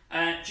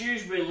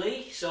 Dewsbury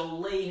Lee, so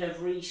Lee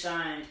have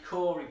re-signed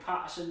Corey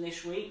Patterson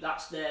this week.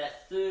 That's their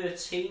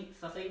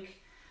 13th, I think.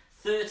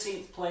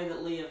 13th player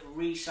that Lee have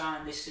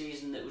re-signed this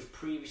season that was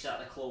previous at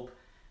the club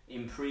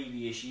in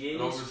previous years.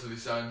 And obviously they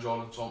signed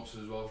Jordan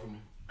Thompson as well from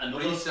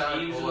another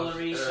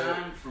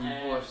re-sign from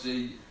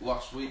OFC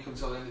last week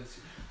until the end of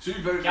two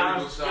very good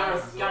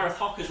signings. Gareth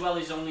Hock as well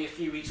is only a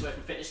few weeks away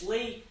from fitness.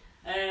 Lee,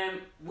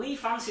 we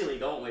fancy Lee,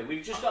 don't we?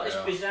 We've just got this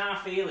bizarre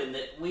feeling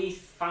that we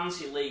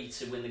fancy Lee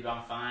to win the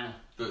grand final.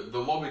 The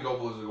lobby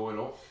gobblers are going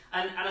up.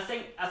 And I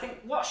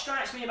think what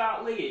strikes me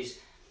about Lee is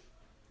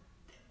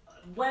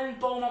when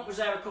Beaumont was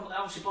there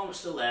obviously Beaumont's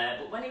still there,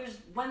 but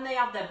when they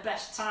had their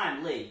best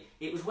time, Lee,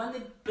 it was when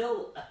they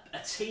built a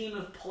team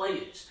of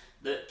players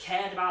that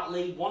cared about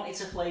Lee, wanted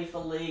to play for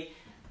Lee,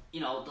 the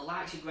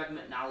likes of Greg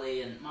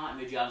McNally and Martin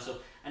Rudyard and stuff,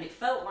 and it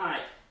felt like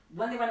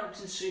when they went up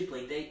to the Super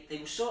League, they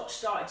were sort of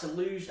started to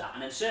lose that,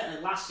 and then certainly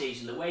last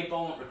season the way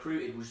Beaumont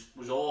recruited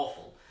was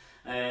awful.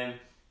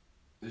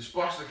 They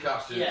splashed the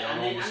cash in,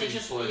 and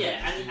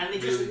they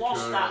just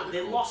lost that.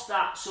 They lost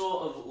that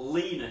sort of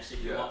leanness,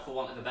 if you want, for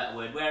want of a better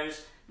word.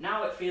 Whereas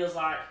now it feels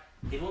like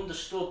they've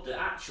understood that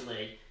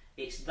actually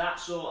it's that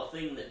sort of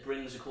thing that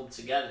brings a club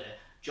together.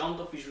 John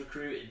Duffy's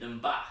recruited them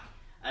back,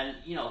 and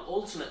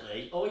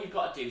ultimately all you've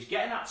got to do is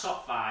get in that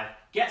top 5,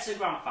 get to the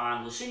grand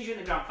final. As soon as you're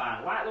in the grand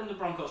final, like London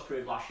Broncos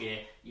proved last year,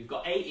 you've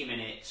got 80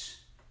 minutes.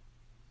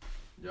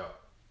 Yeah.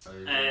 I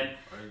agree.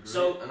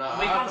 So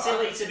we fancy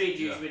Lee to beat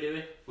Dewsbury, do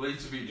we? Lee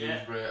to beat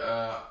Dewsbury.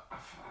 I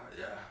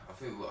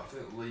think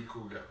Lee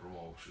could get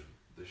promotion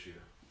this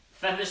year.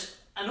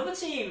 Another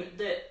team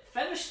that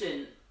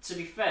Featherstone, to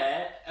be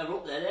fair, are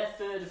up there. They're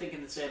 3rd, I think,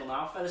 in the table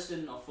now.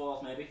 Featherstone or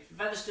 4th, maybe.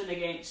 Featherstone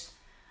against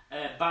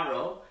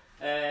Barrow.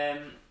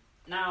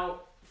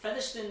 Now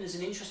Featherstone is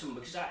an interesting one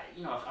because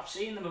I've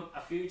seen them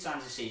a few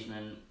times this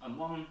season, and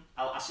one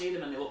I see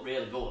them and they look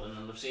really good,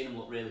 and I've seen them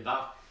look really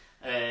bad.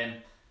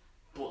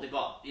 But they've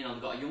got a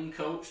young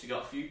coach, they've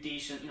got a few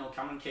decent,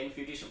 Cameron King, a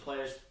few decent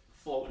players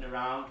floating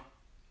around.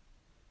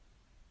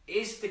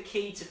 Is the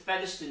key to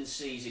Featherstone's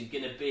season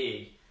going to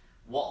be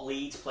what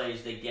Leeds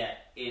players they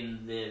get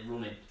in the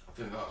running? I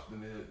think that's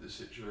been the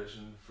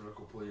situation for a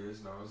couple of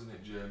years now, isn't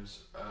it, James?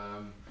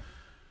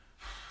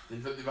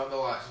 They've had the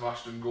likes of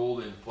Ashton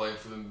Golding playing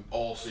for them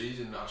all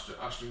season.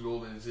 Ashton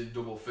Golding's in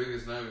double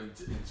figures now in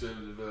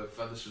terms of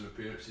Featherstone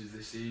appearances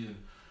this season.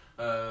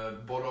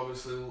 But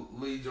obviously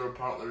Leeds are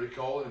apparently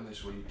recalling him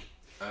this week.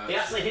 They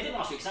actually hit him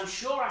last week, because I'm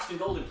sure Ashton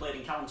Golding played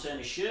in Callum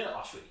Turner's shirt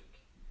last week.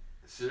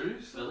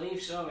 Serious? I believe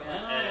so,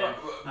 yeah.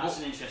 That's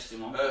an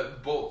interesting one.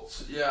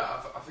 But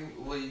yeah, I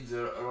think Leeds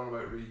are on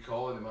about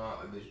recalling him,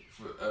 aren't they,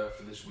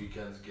 for this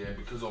weekend's game,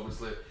 because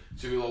obviously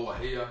Tuilo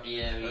Wahia,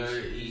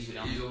 he's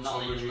on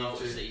summer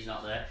duty. That he's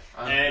not there.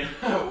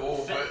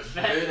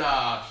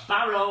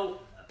 Barrow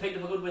picked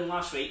up a good win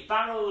last week.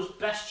 Barrow's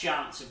best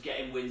chance of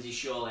getting wins is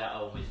surely at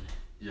home, isn't it?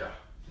 Yeah,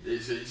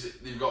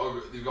 they've got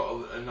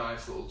a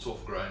nice little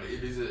tough ground.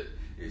 It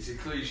it's a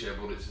cliche,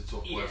 but it's a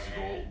tough place to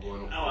go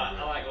going up.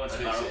 I like going to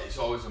Barrow. It's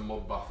always a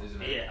mud bath,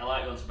 isn't it? Yeah, I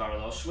like going to Barrow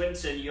though.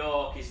 Swinton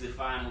York is the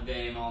final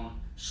game on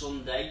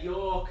Sunday.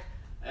 York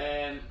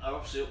are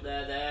obviously up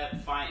there. They're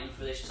fighting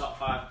for this top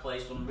 5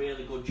 place. Done a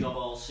really good job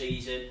all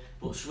season.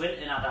 But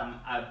Swinton had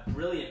a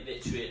brilliant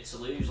victory at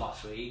Toulouse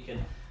last week,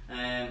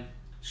 and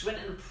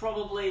Swinton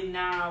probably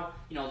now,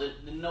 they're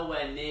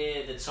nowhere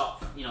near the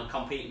top,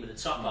 competing with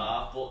the top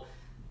half, but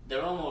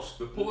they're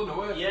pulling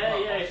away. Yeah.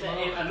 If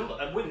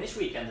they win this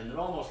weekend, and they're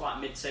almost like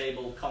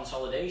mid-table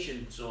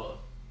consolidation sort of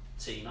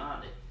team,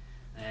 aren't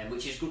they?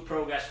 Which is good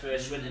progress for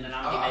Swinton and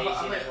Andy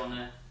Macy and everyone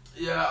there.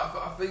 Yeah,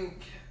 I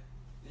think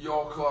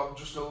York will have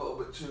just a little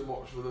bit too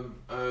much for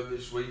them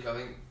this week. I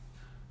think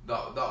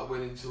that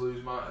winning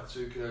Toulouse might have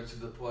taken out to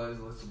the players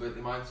a little bit.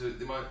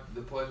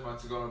 The players might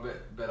have gone a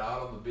bit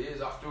hard on the beers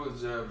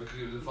afterwards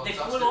because it was a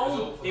fantastic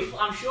result.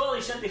 I'm sure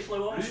they said they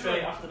flew home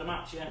straight after the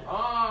match. Yeah.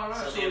 Ah,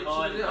 right. So they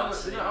avoided that.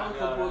 They didn't have a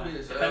couple of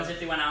beers. Depends if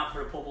they went out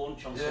for a pub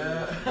lunch on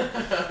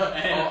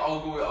Sunday. I'll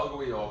go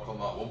with York on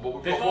that one.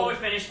 But before we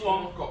finish,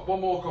 we've got one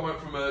more comment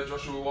from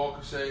Joshua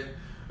Walker saying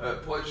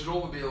players should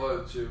only be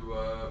allowed to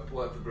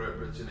play for Great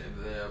Britain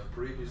if they have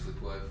previously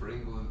played for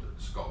England,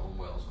 Scotland,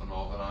 Wales and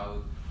Northern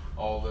Ireland,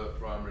 or their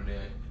primary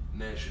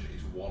nation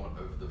is one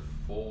of the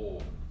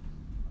 4.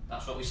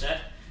 That's what we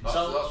said. That's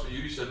what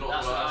you said, not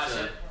what I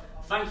said.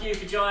 Thank you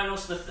for joining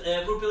us, the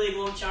Rugby League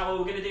Lunch Hour.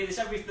 We're going to do this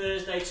every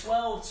Thursday,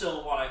 12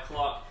 till 1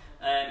 o'clock.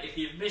 If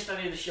you've missed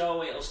any of the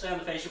show, it'll stay on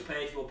the Facebook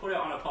page. We'll put it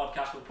on a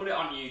podcast. We'll put it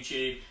on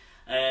YouTube.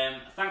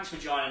 Thanks for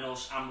joining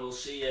us, and we'll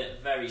see you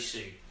very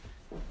soon.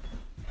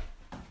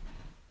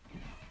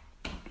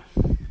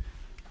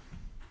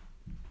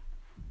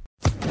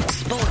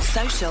 Sports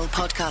Social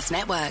Podcast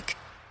Network.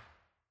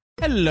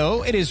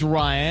 Hello, it is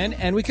Ryan,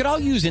 and we could all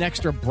use an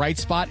extra bright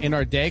spot in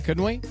our day,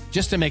 couldn't we?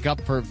 Just to make up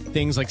for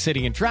things like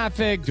sitting in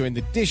traffic, doing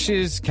the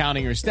dishes,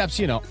 counting your steps,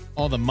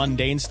 all the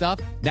mundane stuff.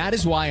 That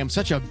is why I'm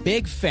such a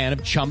big fan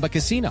of Chumba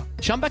Casino.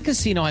 Chumba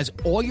Casino has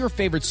all your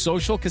favorite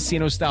social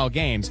casino-style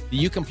games that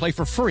you can play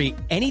for free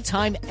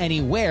anytime,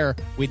 anywhere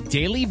with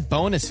daily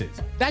bonuses.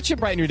 That should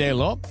brighten your day a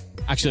little.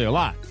 Actually, a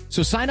lot.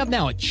 So sign up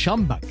now at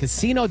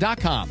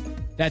ChumbaCasino.com.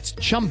 That's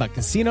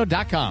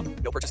ChumbaCasino.com.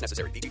 No purchase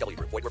necessary. VGW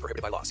Group. Void where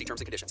prohibited by law. See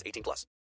terms and conditions. 18+.